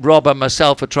both Rob and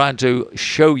myself are trying to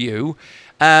show you,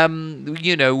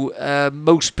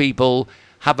 most people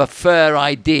have a fair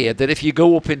idea that if you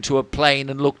go up into a plane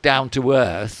and look down to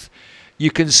Earth,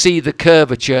 you can see the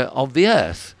curvature of the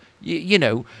Earth.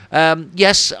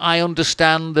 Yes, I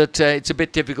understand that it's a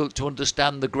bit difficult to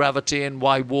understand the gravity and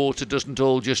why water doesn't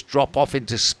all just drop off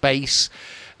into space.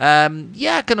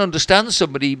 I can understand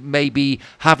somebody maybe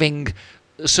having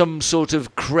some sort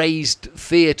of crazed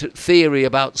theory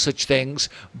about such things,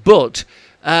 but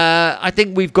I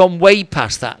think we've gone way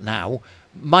past that now.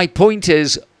 My point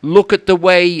is, look at the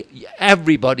way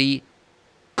everybody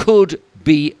could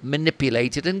be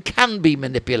manipulated and can be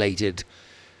manipulated.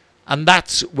 And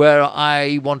that's where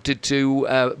I wanted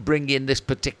to bring in this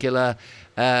particular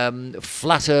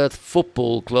Flat Earth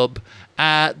Football Club.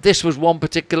 This was one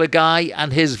particular guy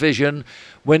and his vision.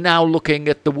 We're now looking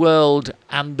at the world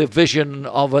and the vision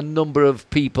of a number of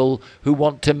people who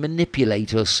want to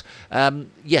manipulate us.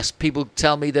 Yes, people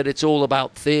tell me that it's all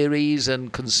about theories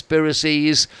and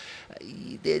conspiracies.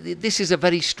 This is a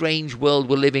very strange world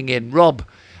we're living in. Rob,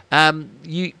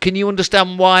 can you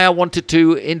understand why I wanted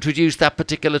to introduce that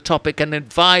particular topic and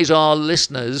advise our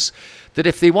listeners that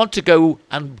if they want to go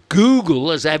and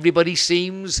Google, as everybody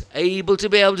seems able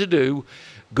to do,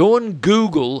 go and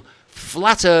Google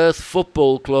Flat Earth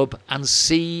Football Club and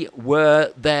see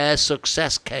where their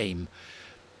success came.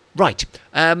 Right.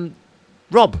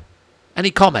 Rob,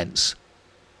 any comments?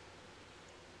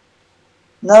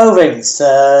 No, Vince.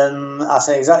 I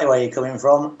see exactly where you're coming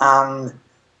from, and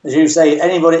as you say,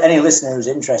 any listener who's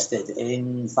interested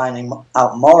in finding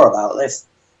out more about this,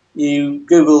 you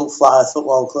Google Flat Earth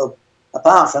Football Club.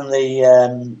 Apart from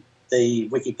the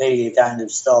Wikipedia kind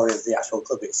of story of the actual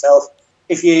club itself,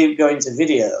 if you go into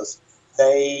videos,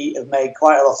 they have made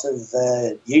quite a lot of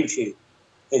YouTube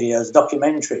videos,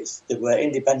 documentaries that were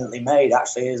independently made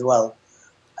actually as well,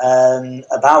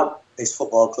 about this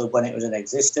football club when it was in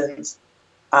existence.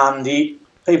 And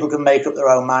people can make up their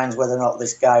own minds whether or not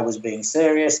this guy was being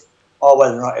serious or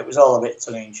whether or not it was all a bit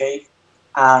tongue-in-cheek.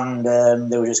 And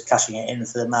they were just cashing it in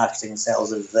for the marketing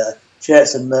sales of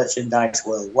shirts and merchandise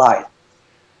worldwide.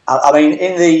 I mean,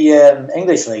 in the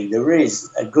English League, there is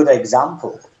a good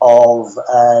example of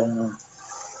a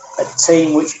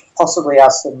team which possibly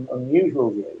has some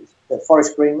unusual views, the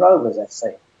Forest Green Rovers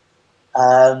FC.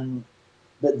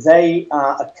 But they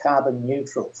are a carbon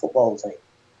neutral football team.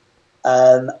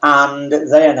 And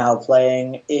they are now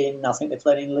playing in, I think they're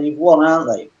playing in League One, aren't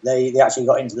they? They actually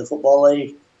got into the Football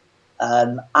League.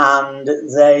 And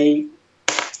they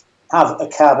have a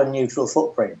carbon neutral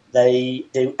footprint. They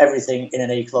do everything in an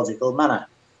ecological manner.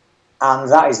 And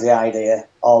that is the idea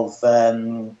of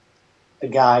a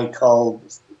guy called,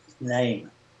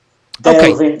 name,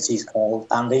 Dale Vince he's called.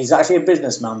 And he's actually a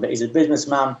businessman, but he's a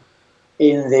businessman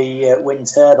in the wind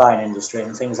turbine industry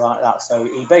and things like that. So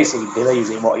he basically believes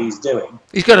in what he's doing.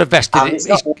 He's got a vested. It's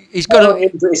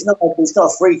not a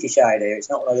freakish idea. It's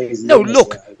not one of these. No,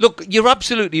 look. You're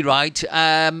absolutely right.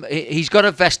 He's got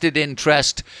a vested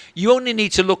interest. You only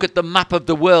need to look at the map of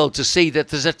the world to see that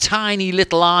there's a tiny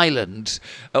little island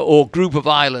or group of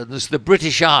islands, the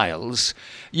British Isles.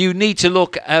 You need to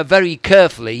look very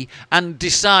carefully and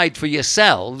decide for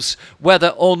yourselves whether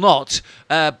or not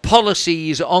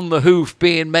policies on the hoof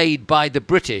being made by the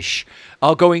British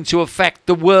are going to affect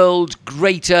the world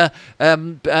greater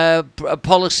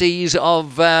policies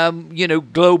of,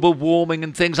 global warming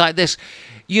and things like this.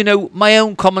 You know, my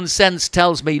own common sense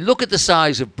tells me, look at the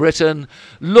size of Britain,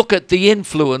 look at the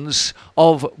influence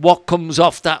of what comes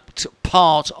off that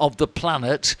part of the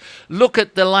planet, look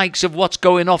at the likes of what's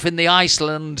going off in the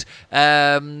Iceland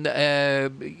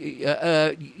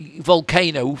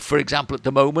volcano, for example, at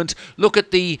the moment, look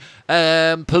at the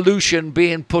pollution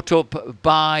being put up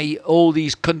by all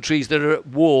these countries that are at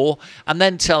war, and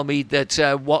then tell me that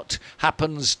what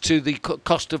happens to the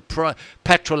cost of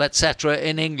petrol, etc.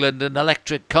 in England and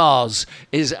electric cars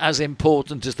is as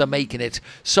important as they're making it.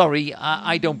 Sorry,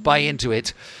 I don't buy into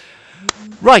it.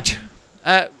 Right.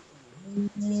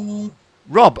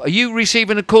 Rob, are you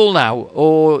receiving a call now,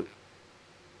 or?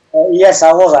 Yes,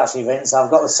 I was actually, Vince.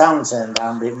 I've got the sound turned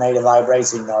down, it made a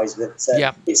vibrating noise, but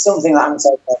it's something that I'm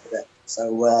taking over. So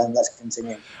let's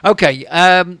continue. Okay,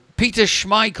 Peter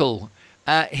Schmeichel,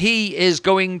 he is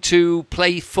going to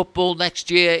play football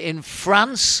next year in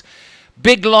France.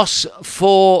 Big loss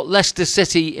for Leicester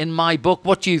City in my book.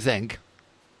 What do you think?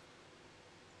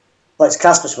 Well, it's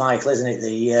Kasper Schmeichel, isn't it?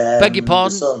 Beg your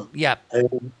pardon? The son, yeah.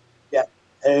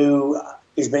 Who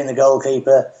has been the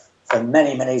goalkeeper for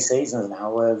many, many seasons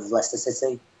now of Leicester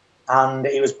City. And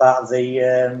he was part of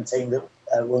the team that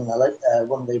won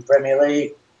the Premier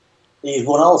League. He's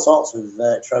won all sorts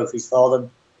of trophies for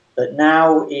them. But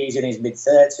now he's in his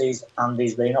mid-30s and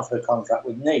he's been offered a contract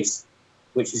with Nice,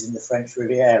 which is in the French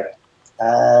Riviera.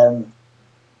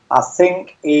 I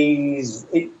think he's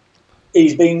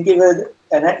been given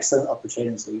an excellent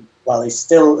opportunity while he's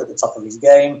still at the top of his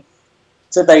game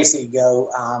to basically go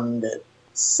and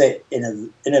sit in a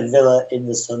villa in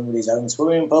the sun with his own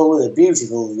swimming pool with a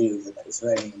beautiful view of the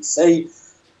Mediterranean Sea,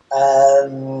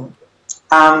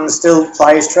 and still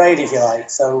play his trade, if you like.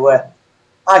 So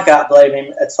I can't blame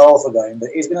him at all for going, but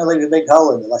he's going to leave a big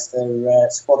hole in the Leicester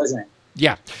squad, isn't he?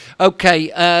 Yeah.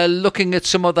 Okay, looking at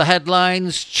some of the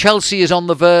headlines, Chelsea is on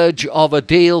the verge of a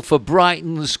deal for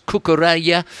Brighton's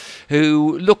Cucurella,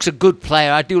 who looks a good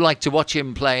player. I do like to watch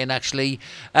him playing, actually.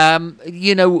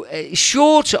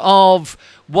 Short of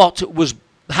what was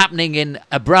happening in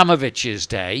Abramovich's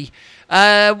day,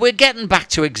 we're getting back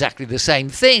to exactly the same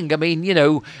thing. I mean,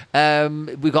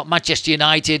 we've got Manchester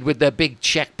United with their big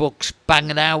checkbooks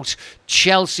banging out,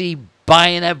 Chelsea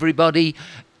buying everybody.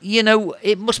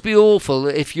 It must be awful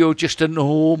if you're just a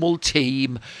normal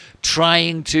team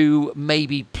trying to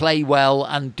maybe play well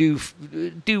and do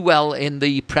well in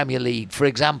the Premier League. For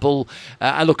example,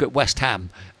 I look at West Ham.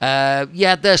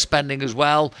 They're spending as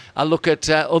well. I look at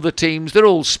other teams. They're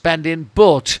all spending.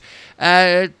 But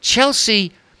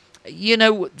Chelsea,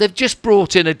 they've just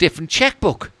brought in a different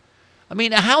checkbook. I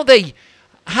mean, how they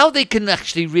can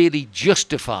actually really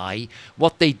justify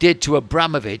what they did to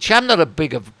Abramovich. I'm not a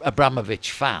big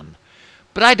Abramovich fan,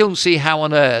 but I don't see how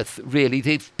on earth really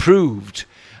they've proved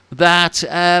that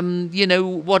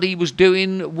what he was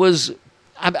doing was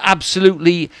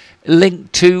absolutely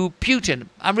linked to Putin.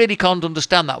 I really can't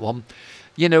understand that one.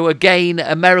 Again,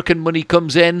 American money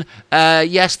comes in.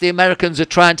 Yes, the Americans are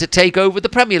trying to take over the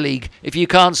Premier League. If you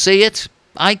can't see it,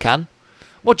 I can.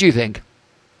 What do you think?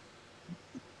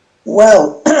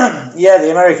 Well, the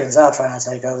Americans are trying to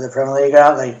take over the Premier League,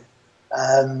 aren't they?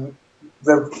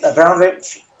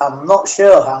 Abramovich, I'm not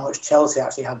sure how much Chelsea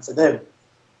actually had to do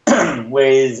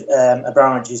with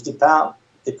Abramovich's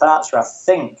departure. I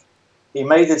think he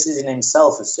made the decision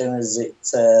himself as soon as it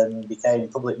became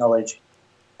public knowledge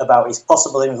about his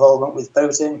possible involvement with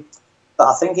Putin. but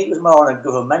I think it was more on a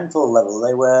governmental level.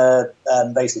 They were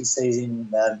basically seizing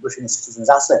Russian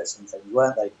citizens' assets and things,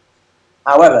 weren't they?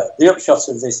 However, the upshot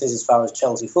of this is, as far as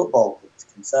Chelsea Football Club is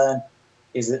concerned,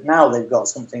 is that now they've got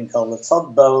something called the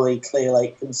Todd Bowley Clear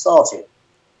Lake Consortium.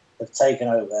 They've taken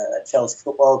over at Chelsea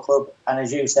Football Club, and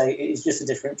as you say, it's just a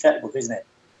different checkbook, isn't it?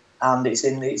 And it's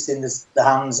in the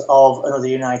hands of another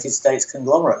United States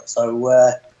conglomerate.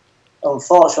 So,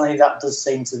 unfortunately, that does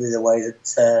seem to be the way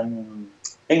that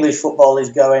English football is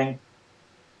going.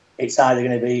 It's either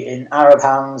going to be in Arab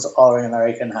hands or in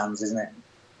American hands, isn't it?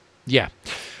 Yeah.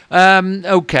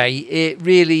 Okay, it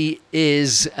really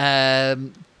is, I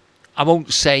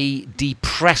won't say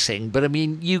depressing, but I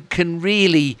mean, you can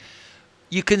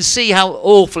see how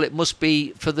awful it must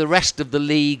be for the rest of the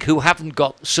league who haven't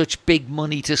got such big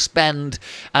money to spend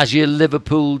as your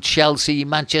Liverpool, Chelsea,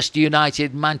 Manchester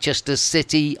United, Manchester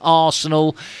City,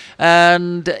 Arsenal,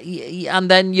 and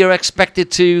then you're expected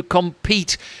to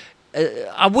compete.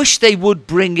 I wish they would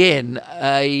bring in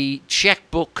a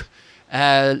checkbook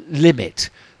limit,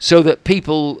 so that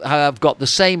people have got the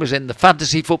same as in the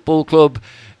fantasy football club.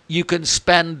 You can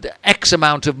spend X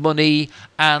amount of money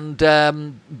and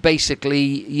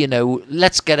basically,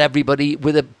 let's get everybody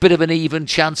with a bit of an even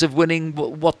chance of winning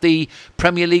what the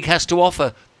Premier League has to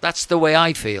offer. That's the way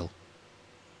I feel.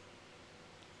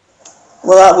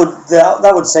 Well,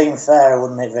 that would seem fair,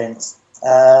 wouldn't it, Vince?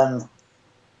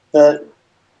 But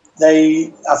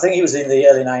I think it was in the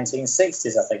early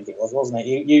 1960s, I think it was, wasn't it?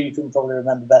 You can probably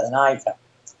remember better than I can.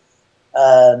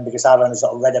 Because I've only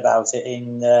sort of read about it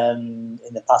in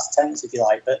the past tense, if you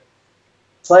like. But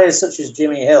players such as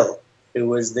Jimmy Hill, who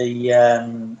was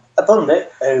a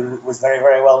pundit who was very,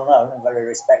 very well known and very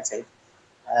respected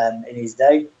in his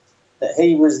day, that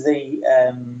he was the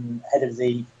head of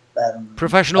the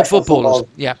professional footballers.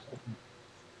 Yeah,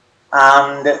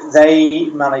 and they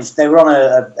were on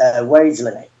a wage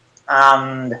limit,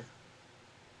 and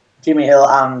Jimmy Hill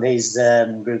and his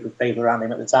group of people around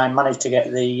him at the time managed to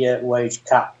get the wage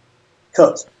cap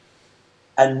cut.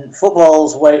 And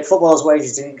football's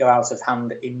wages didn't go out of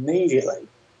hand immediately.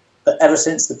 But ever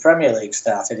since the Premier League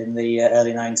started in the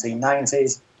early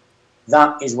 1990s,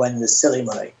 that is when the silly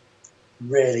money,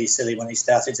 really silly money,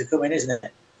 started to come in, isn't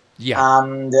it? Yeah.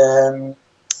 And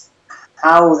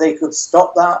how they could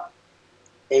stop that,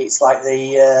 it's like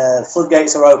the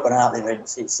floodgates are open, aren't they,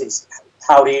 Vince? It's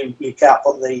how do you can't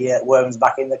put the worms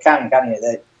back in the can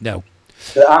you? No.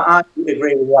 But I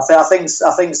agree with you. I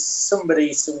think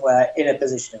somebody somewhere in a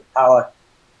position of power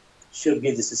should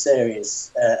give this a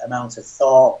serious amount of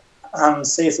thought and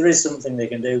see if there is something they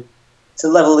can do to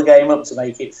level the game up to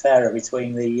make it fairer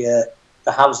between the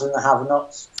haves and the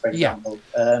have-nots, for example.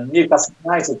 Yeah. Newcastle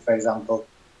United, for example,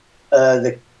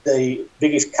 the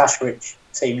biggest cash-rich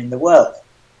team in the world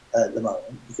at the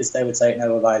moment, because they were taken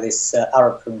over by this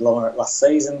Arab conglomerate last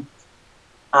season,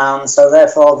 and so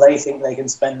therefore they think they can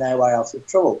spend their way out of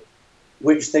trouble,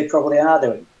 which they probably are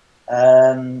doing.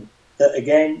 But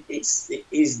again, it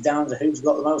is down to who's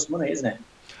got the most money, isn't it?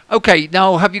 Okay,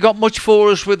 now have you got much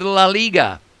for us with La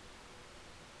Liga?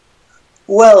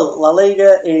 Well, La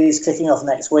Liga is kicking off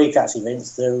next week, actually,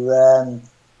 Vince.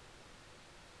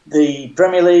 The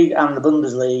Premier League and the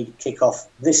Bundesliga kick off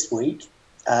this week.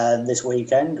 This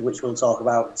weekend, which we'll talk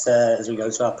about as we go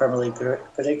to our Premier League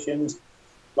predictions.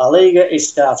 La Liga is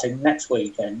starting next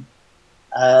weekend,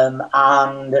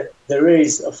 and there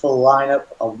is a full lineup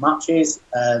of matches.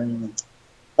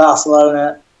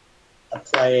 Barcelona are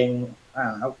playing. I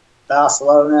don't know.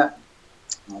 Barcelona.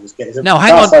 I'll just get it up. Now,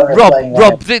 hang on,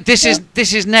 Rob. This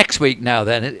is next week now.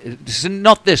 Then this is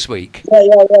not this week.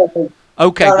 Yeah.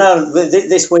 Okay. No.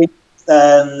 This week.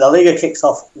 La Liga kicks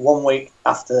off 1 week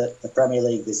after the Premier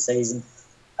League this season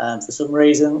for some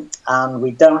reason, and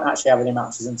we don't actually have any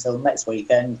matches until next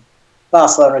weekend.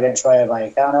 Barcelona against Rayo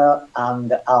Vallecano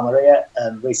and Almeria,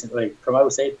 recently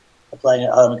promoted, are playing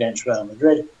at home against Real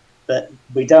Madrid. But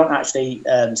we don't actually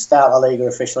start La Liga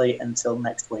officially until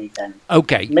next weekend.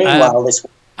 Okay. Meanwhile, this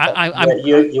week,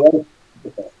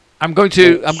 I'm going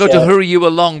to hurry you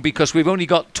along because we've only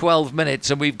got 12 minutes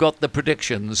and we've got the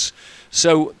predictions.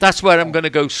 So that's where I'm going to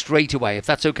go straight away, if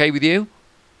that's okay with you.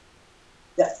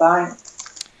 Yeah, fine.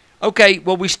 Okay,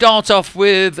 well, we start off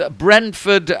with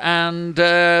Brentford and...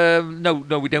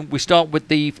 no, we don't. We start with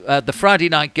the Friday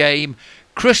night game,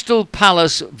 Crystal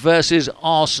Palace versus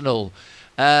Arsenal.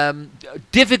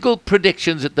 Difficult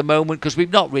predictions at the moment because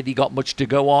we've not really got much to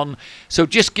go on. So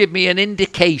just give me an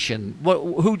indication.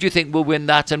 Who do you think will win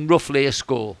that and roughly a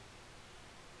score?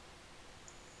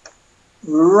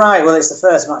 Right, well, it's the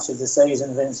first match of the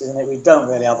season, Vince, isn't it? We don't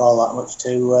really have all that much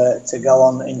to go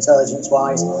on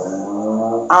intelligence-wise.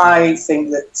 I think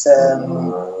that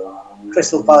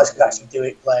Crystal Palace could actually do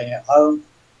it playing at home.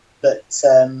 But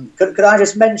could I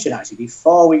just mention, actually,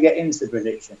 before we get into the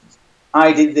predictions,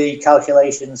 I did the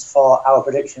calculations for our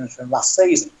predictions from last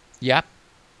season. Yeah.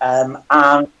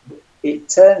 And it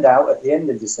turned out at the end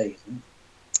of the season,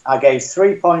 I gave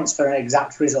 3 points for an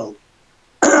exact result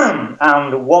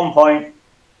and 1 point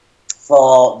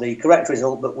for the correct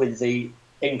result, but with the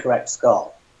incorrect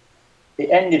score. It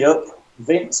ended up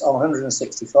Vince on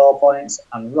 164 points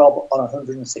and Rob on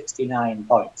 169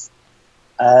 points.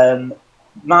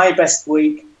 My best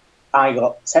week, I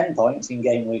got 10 points in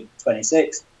game week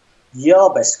 26.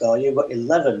 Your best score, you got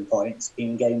 11 points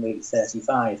in game week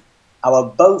 35. Our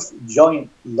both joint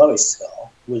lowest score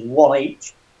was 1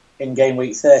 each in game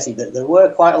week 30. But there were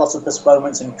quite a lot of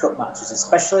postponements and cup matches,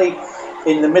 especially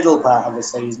in the middle part of the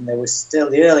season. There was still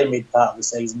the early mid part of the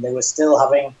season. They were still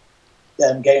having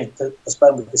games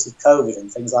postponed because of COVID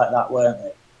and things like that, weren't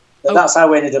they? But that's how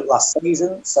we ended up last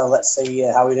season. So let's see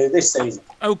how we do this season.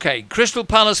 Okay, Crystal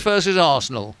Palace versus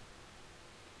Arsenal.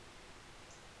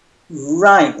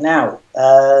 Right, now,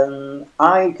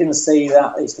 I can see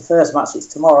that it's the first match. It's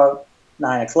tomorrow,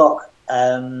 9 o'clock.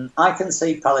 I can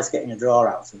see Palace getting a draw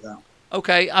out of that.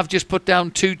 Okay, I've just put down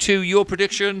 2-2. Your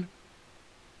prediction?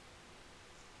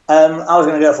 I was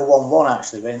going to go for 1-1,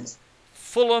 actually, Vince.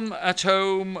 Fulham at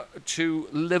home to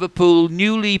Liverpool,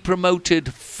 newly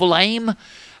promoted Fulham.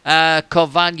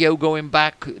 Carvalho going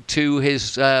back to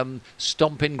his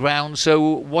stomping ground. So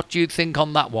what do you think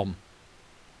on that one?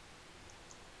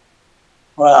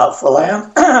 Well,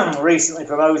 Fulham, recently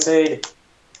promoted,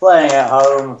 playing at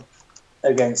home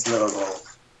against Liverpool.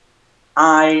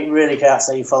 I really can't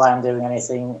see Fulham doing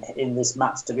anything in this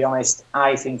match, to be honest.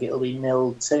 I think it'll be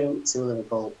 0-2 to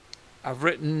Liverpool. I've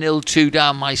written 0-2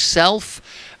 down myself.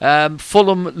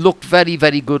 Fulham looked very,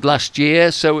 very good last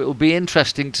year, so it'll be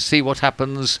interesting to see what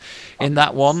happens in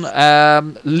that one.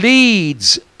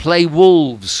 Leeds play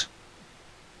Wolves.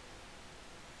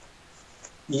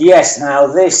 Yes, now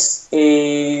this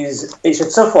it's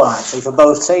a tough one actually for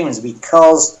both teams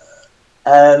because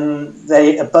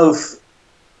they are both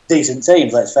decent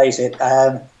teams, let's face it,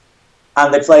 and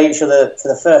they play each other for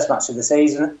the first match of the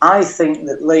season. I think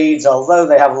that Leeds, although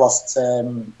they have lost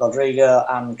Rodrigo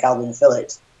and Calvin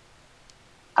Phillips,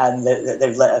 and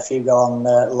they've let a few go on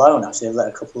loan, actually, they've let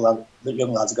a couple of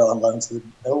young lads go on loan to the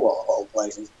Millwall of all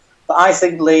places. But I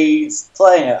think Leeds,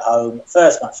 playing at home,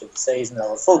 first match of the season,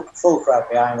 they'll have a full crowd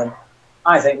behind them.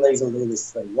 I think Leeds will do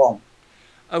this 3-1.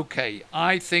 Okay,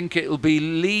 I think it'll be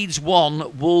Leeds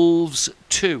 1, Wolves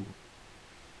 2.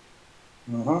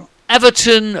 Mm-hmm.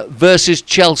 Everton versus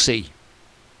Chelsea.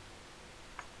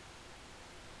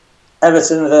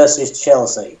 Everton versus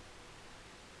Chelsea.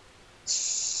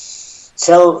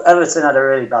 Everton had a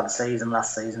really bad season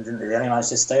last season, didn't they? They only managed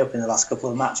to stay up in the last couple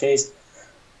of matches.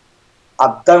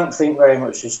 I don't think very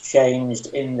much has changed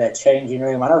in their changing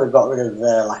room. I know they've got rid of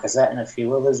Lacazette and a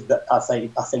few others, but I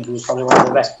think he was probably one of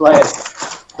the best players.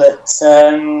 But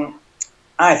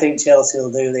I think Chelsea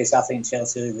will do this. I think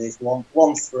Chelsea will do this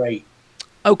 1-3.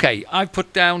 Okay, I've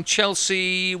put down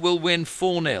Chelsea will win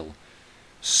 4-0.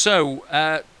 So,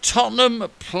 Tottenham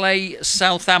play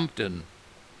Southampton.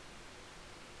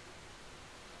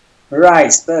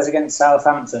 Right, Spurs against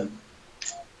Southampton.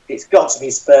 It's got to be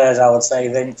Spurs, I would say,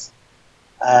 Vince.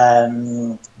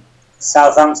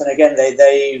 Southampton, again,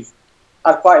 they've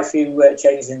had quite a few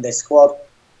changes in their squad,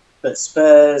 but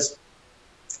Spurs,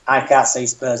 I can't see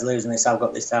Spurs losing this. I've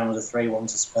got this down as a 3-1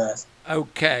 to Spurs.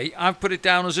 Okay, I've put it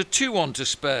down as a 2-1 to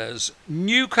Spurs.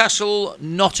 Newcastle,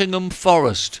 Nottingham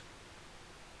Forest.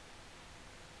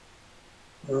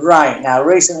 Right, now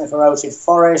recently promoted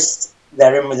Forest,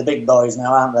 they're in with the big boys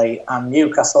now, aren't they? And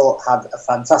Newcastle had a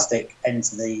fantastic end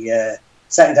to the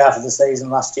second half of the season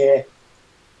last year.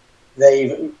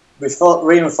 They've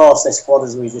reinforced their squad,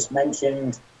 as we just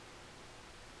mentioned.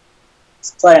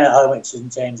 It's playing at home, which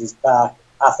doesn't change his back.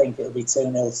 I think it'll be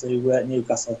 2-0 to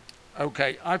Newcastle.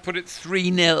 Okay, I put it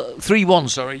 3-1,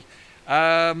 sorry.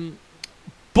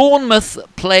 Bournemouth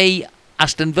play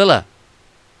Aston Villa.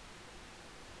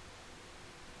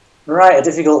 Right, a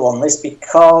difficult one, this,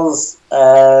 because,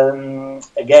 again,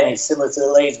 it's similar to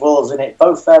the Leeds Wolves, isn't it?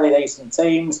 Both fairly decent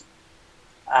teams.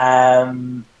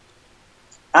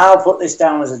 I'll put this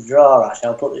down as a draw, actually.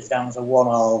 I'll put this down as a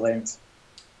 1-1 win.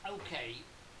 Okay.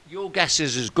 Your guess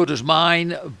is as good as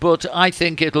mine, but I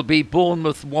think it'll be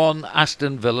Bournemouth 1,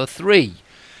 Aston Villa 3.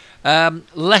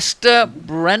 Leicester,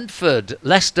 Brentford.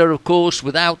 Leicester, of course,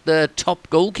 without their top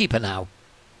goalkeeper now.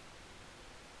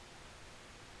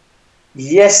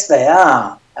 Yes, they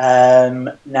are.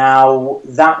 Now,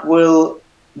 that will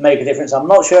make a difference. I'm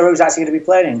not sure who's actually going to be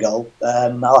playing in goal.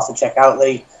 I'll have to check out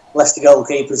the Leicester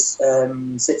goalkeeper's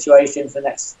situation for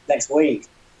next week.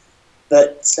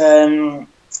 But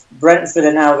Brentford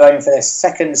are now going for their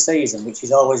second season, which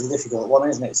is always a difficult one,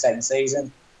 isn't it? Second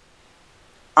season.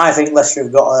 I think Leicester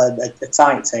have got a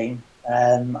tight team.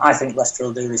 I think Leicester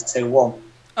will do this 2-1.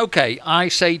 Okay, I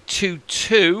say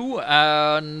 2-2,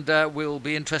 and we'll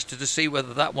be interested to see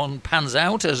whether that one pans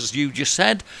out, as you just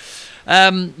said.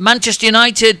 Manchester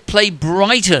United play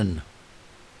Brighton.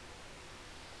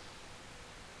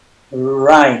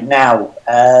 Right, now,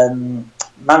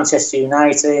 Manchester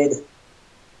United,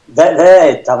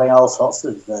 they're having all sorts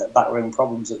of backroom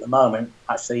problems at the moment.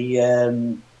 Actually,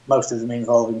 most of them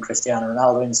involving Cristiano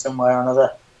Ronaldo in some way or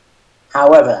another.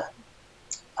 However,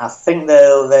 I think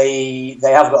they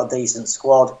have got a decent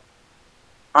squad.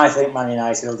 I think Man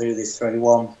United will do this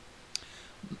 3-1.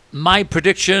 My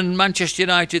prediction, Manchester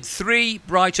United 3,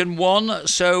 Brighton 1.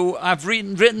 So I've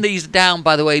written these down,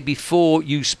 by the way, before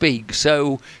you speak.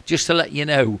 So just to let you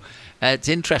know, it's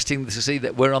interesting to see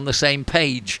that we're on the same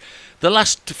page. The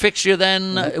last fixture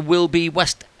then will be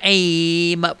West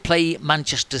Ham play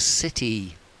Manchester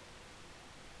City.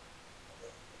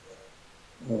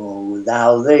 Oh,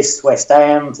 now this West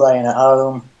Ham playing at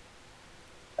home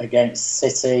against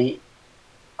City,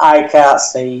 I can't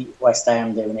see West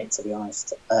Ham doing it, to be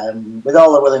honest. With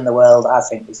all the will in the world, I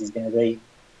think this is going to be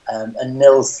a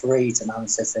 0-3 to Man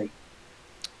City.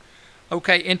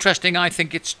 Okay, interesting. I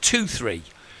think it's 2-3.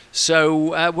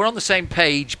 So we're on the same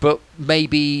page, but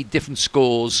maybe different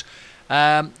scores.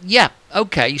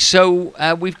 Okay,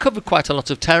 so we've covered quite a lot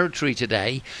of territory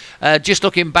today. Just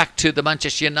looking back to the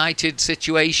Manchester United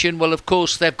situation, well, of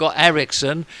course, they've got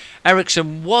Eriksen.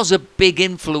 Eriksen was a big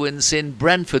influence in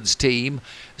Brentford's team,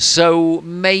 so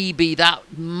maybe that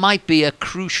might be a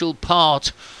crucial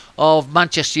part of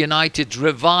Manchester United's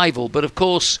revival. But of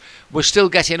course, we're still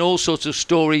getting all sorts of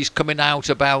stories coming out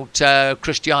about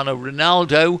Cristiano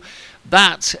Ronaldo.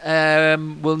 That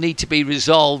will need to be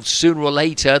resolved sooner or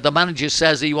later. The manager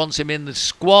says he wants him in the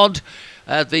squad.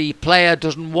 The player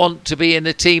doesn't want to be in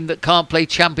a team that can't play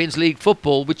Champions League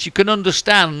football, which you can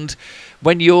understand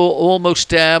when you're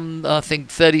almost, I think,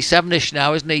 37-ish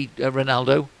now, isn't he,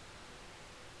 Ronaldo?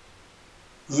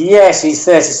 Yes, he's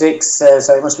 36,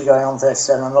 so he must be going on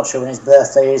 37. I'm not sure when his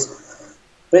birthday is.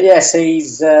 But yes,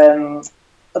 he's a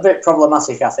bit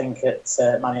problematic, I think, at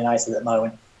Man United at the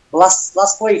moment.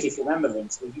 Last week, if you remember,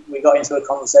 Vince, we got into a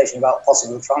conversation about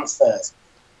possible transfers.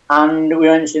 And we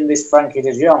mentioned this Frankie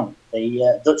de Jong,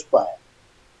 the Dutch player,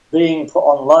 being put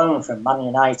on loan from Man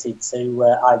United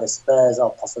to either Spurs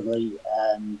or possibly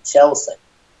Chelsea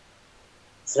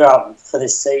for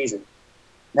this season.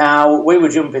 Now, we were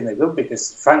jumping the gun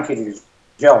because Frankie de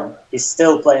Jong is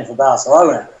still playing for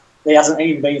Barcelona. He hasn't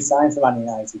even been signed for Man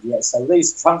United yet. So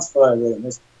these transfer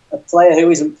rumours, a player who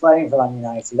isn't playing for Man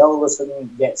United all of a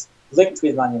sudden gets linked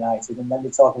with Man United, and then they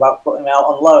talk about putting him out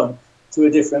on loan to a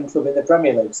different club in the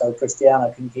Premier League so Cristiano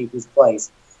can keep his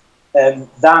place.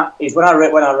 That is when I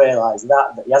realised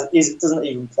that he doesn't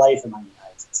even play for Man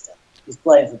United still. He's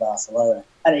playing for Barcelona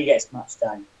and he gets match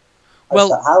time.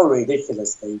 Well, how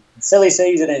ridiculous the silly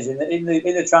season is in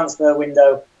the transfer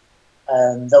window.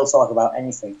 They'll talk about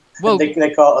anything. Well, they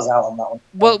caught us out on that one.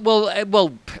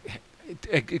 Well,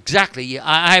 exactly.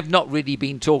 I have not really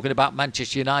been talking about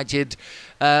Manchester United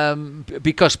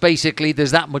because basically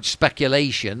there's that much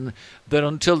speculation that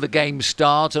until the games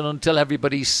start and until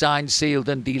everybody's signed, sealed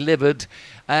and delivered,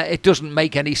 it doesn't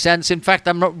make any sense. In fact,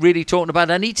 I'm not really talking about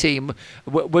any team.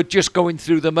 We're just going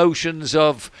through the motions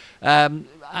of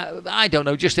I don't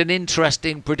know, just an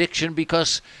interesting prediction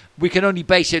because we can only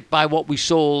base it by what we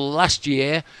saw last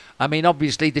year. I mean,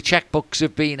 obviously the checkbooks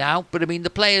have been out, but I mean, the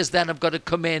players then have got to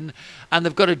come in and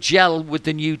they've got to gel with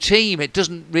the new team. It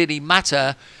doesn't really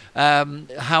matter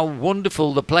how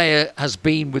wonderful the player has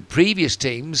been with previous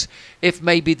teams if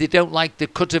maybe they don't like the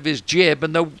cut of his jib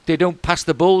and they don't pass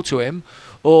the ball to him,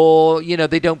 or, you know,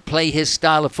 they don't play his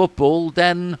style of football,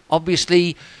 then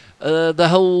obviously the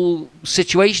whole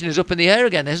situation is up in the air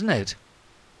again, isn't it?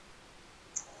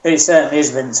 It certainly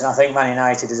is, Vince, and I think Man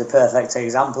United is a perfect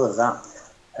example of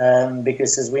that.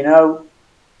 Because as we know,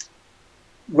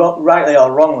 rightly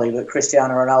or wrongly, but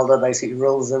Cristiano Ronaldo basically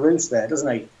rules the roost there,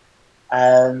 doesn't he?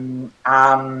 And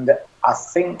I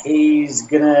think he's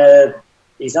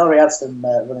already had some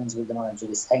run-ins with the manager,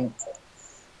 this Henk.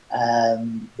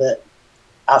 But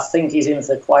I think he's in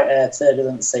for quite a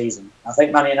turbulent season. I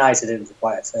think Man United are in for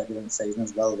quite a turbulent season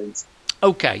as well, Vince.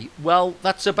 Okay, well,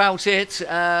 that's about it.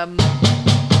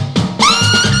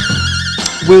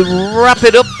 We'll wrap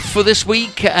it up for this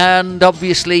week, and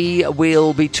obviously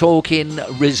we'll be talking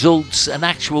results and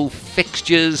actual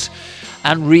fixtures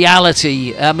and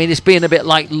reality. I mean, it's being a bit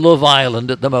like Love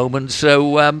Island at the moment,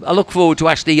 so I look forward to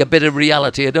actually a bit of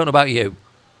reality. I don't know about you.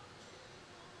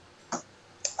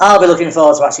 I'll be looking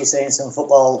forward to actually seeing some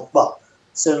football,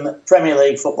 some Premier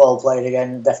League football played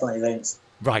again, definitely, Vince.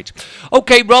 Right.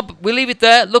 Okay, Rob, we'll leave it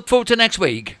there. Look forward to next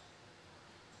week.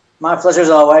 My pleasure as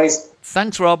always.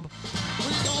 Thanks, Rob.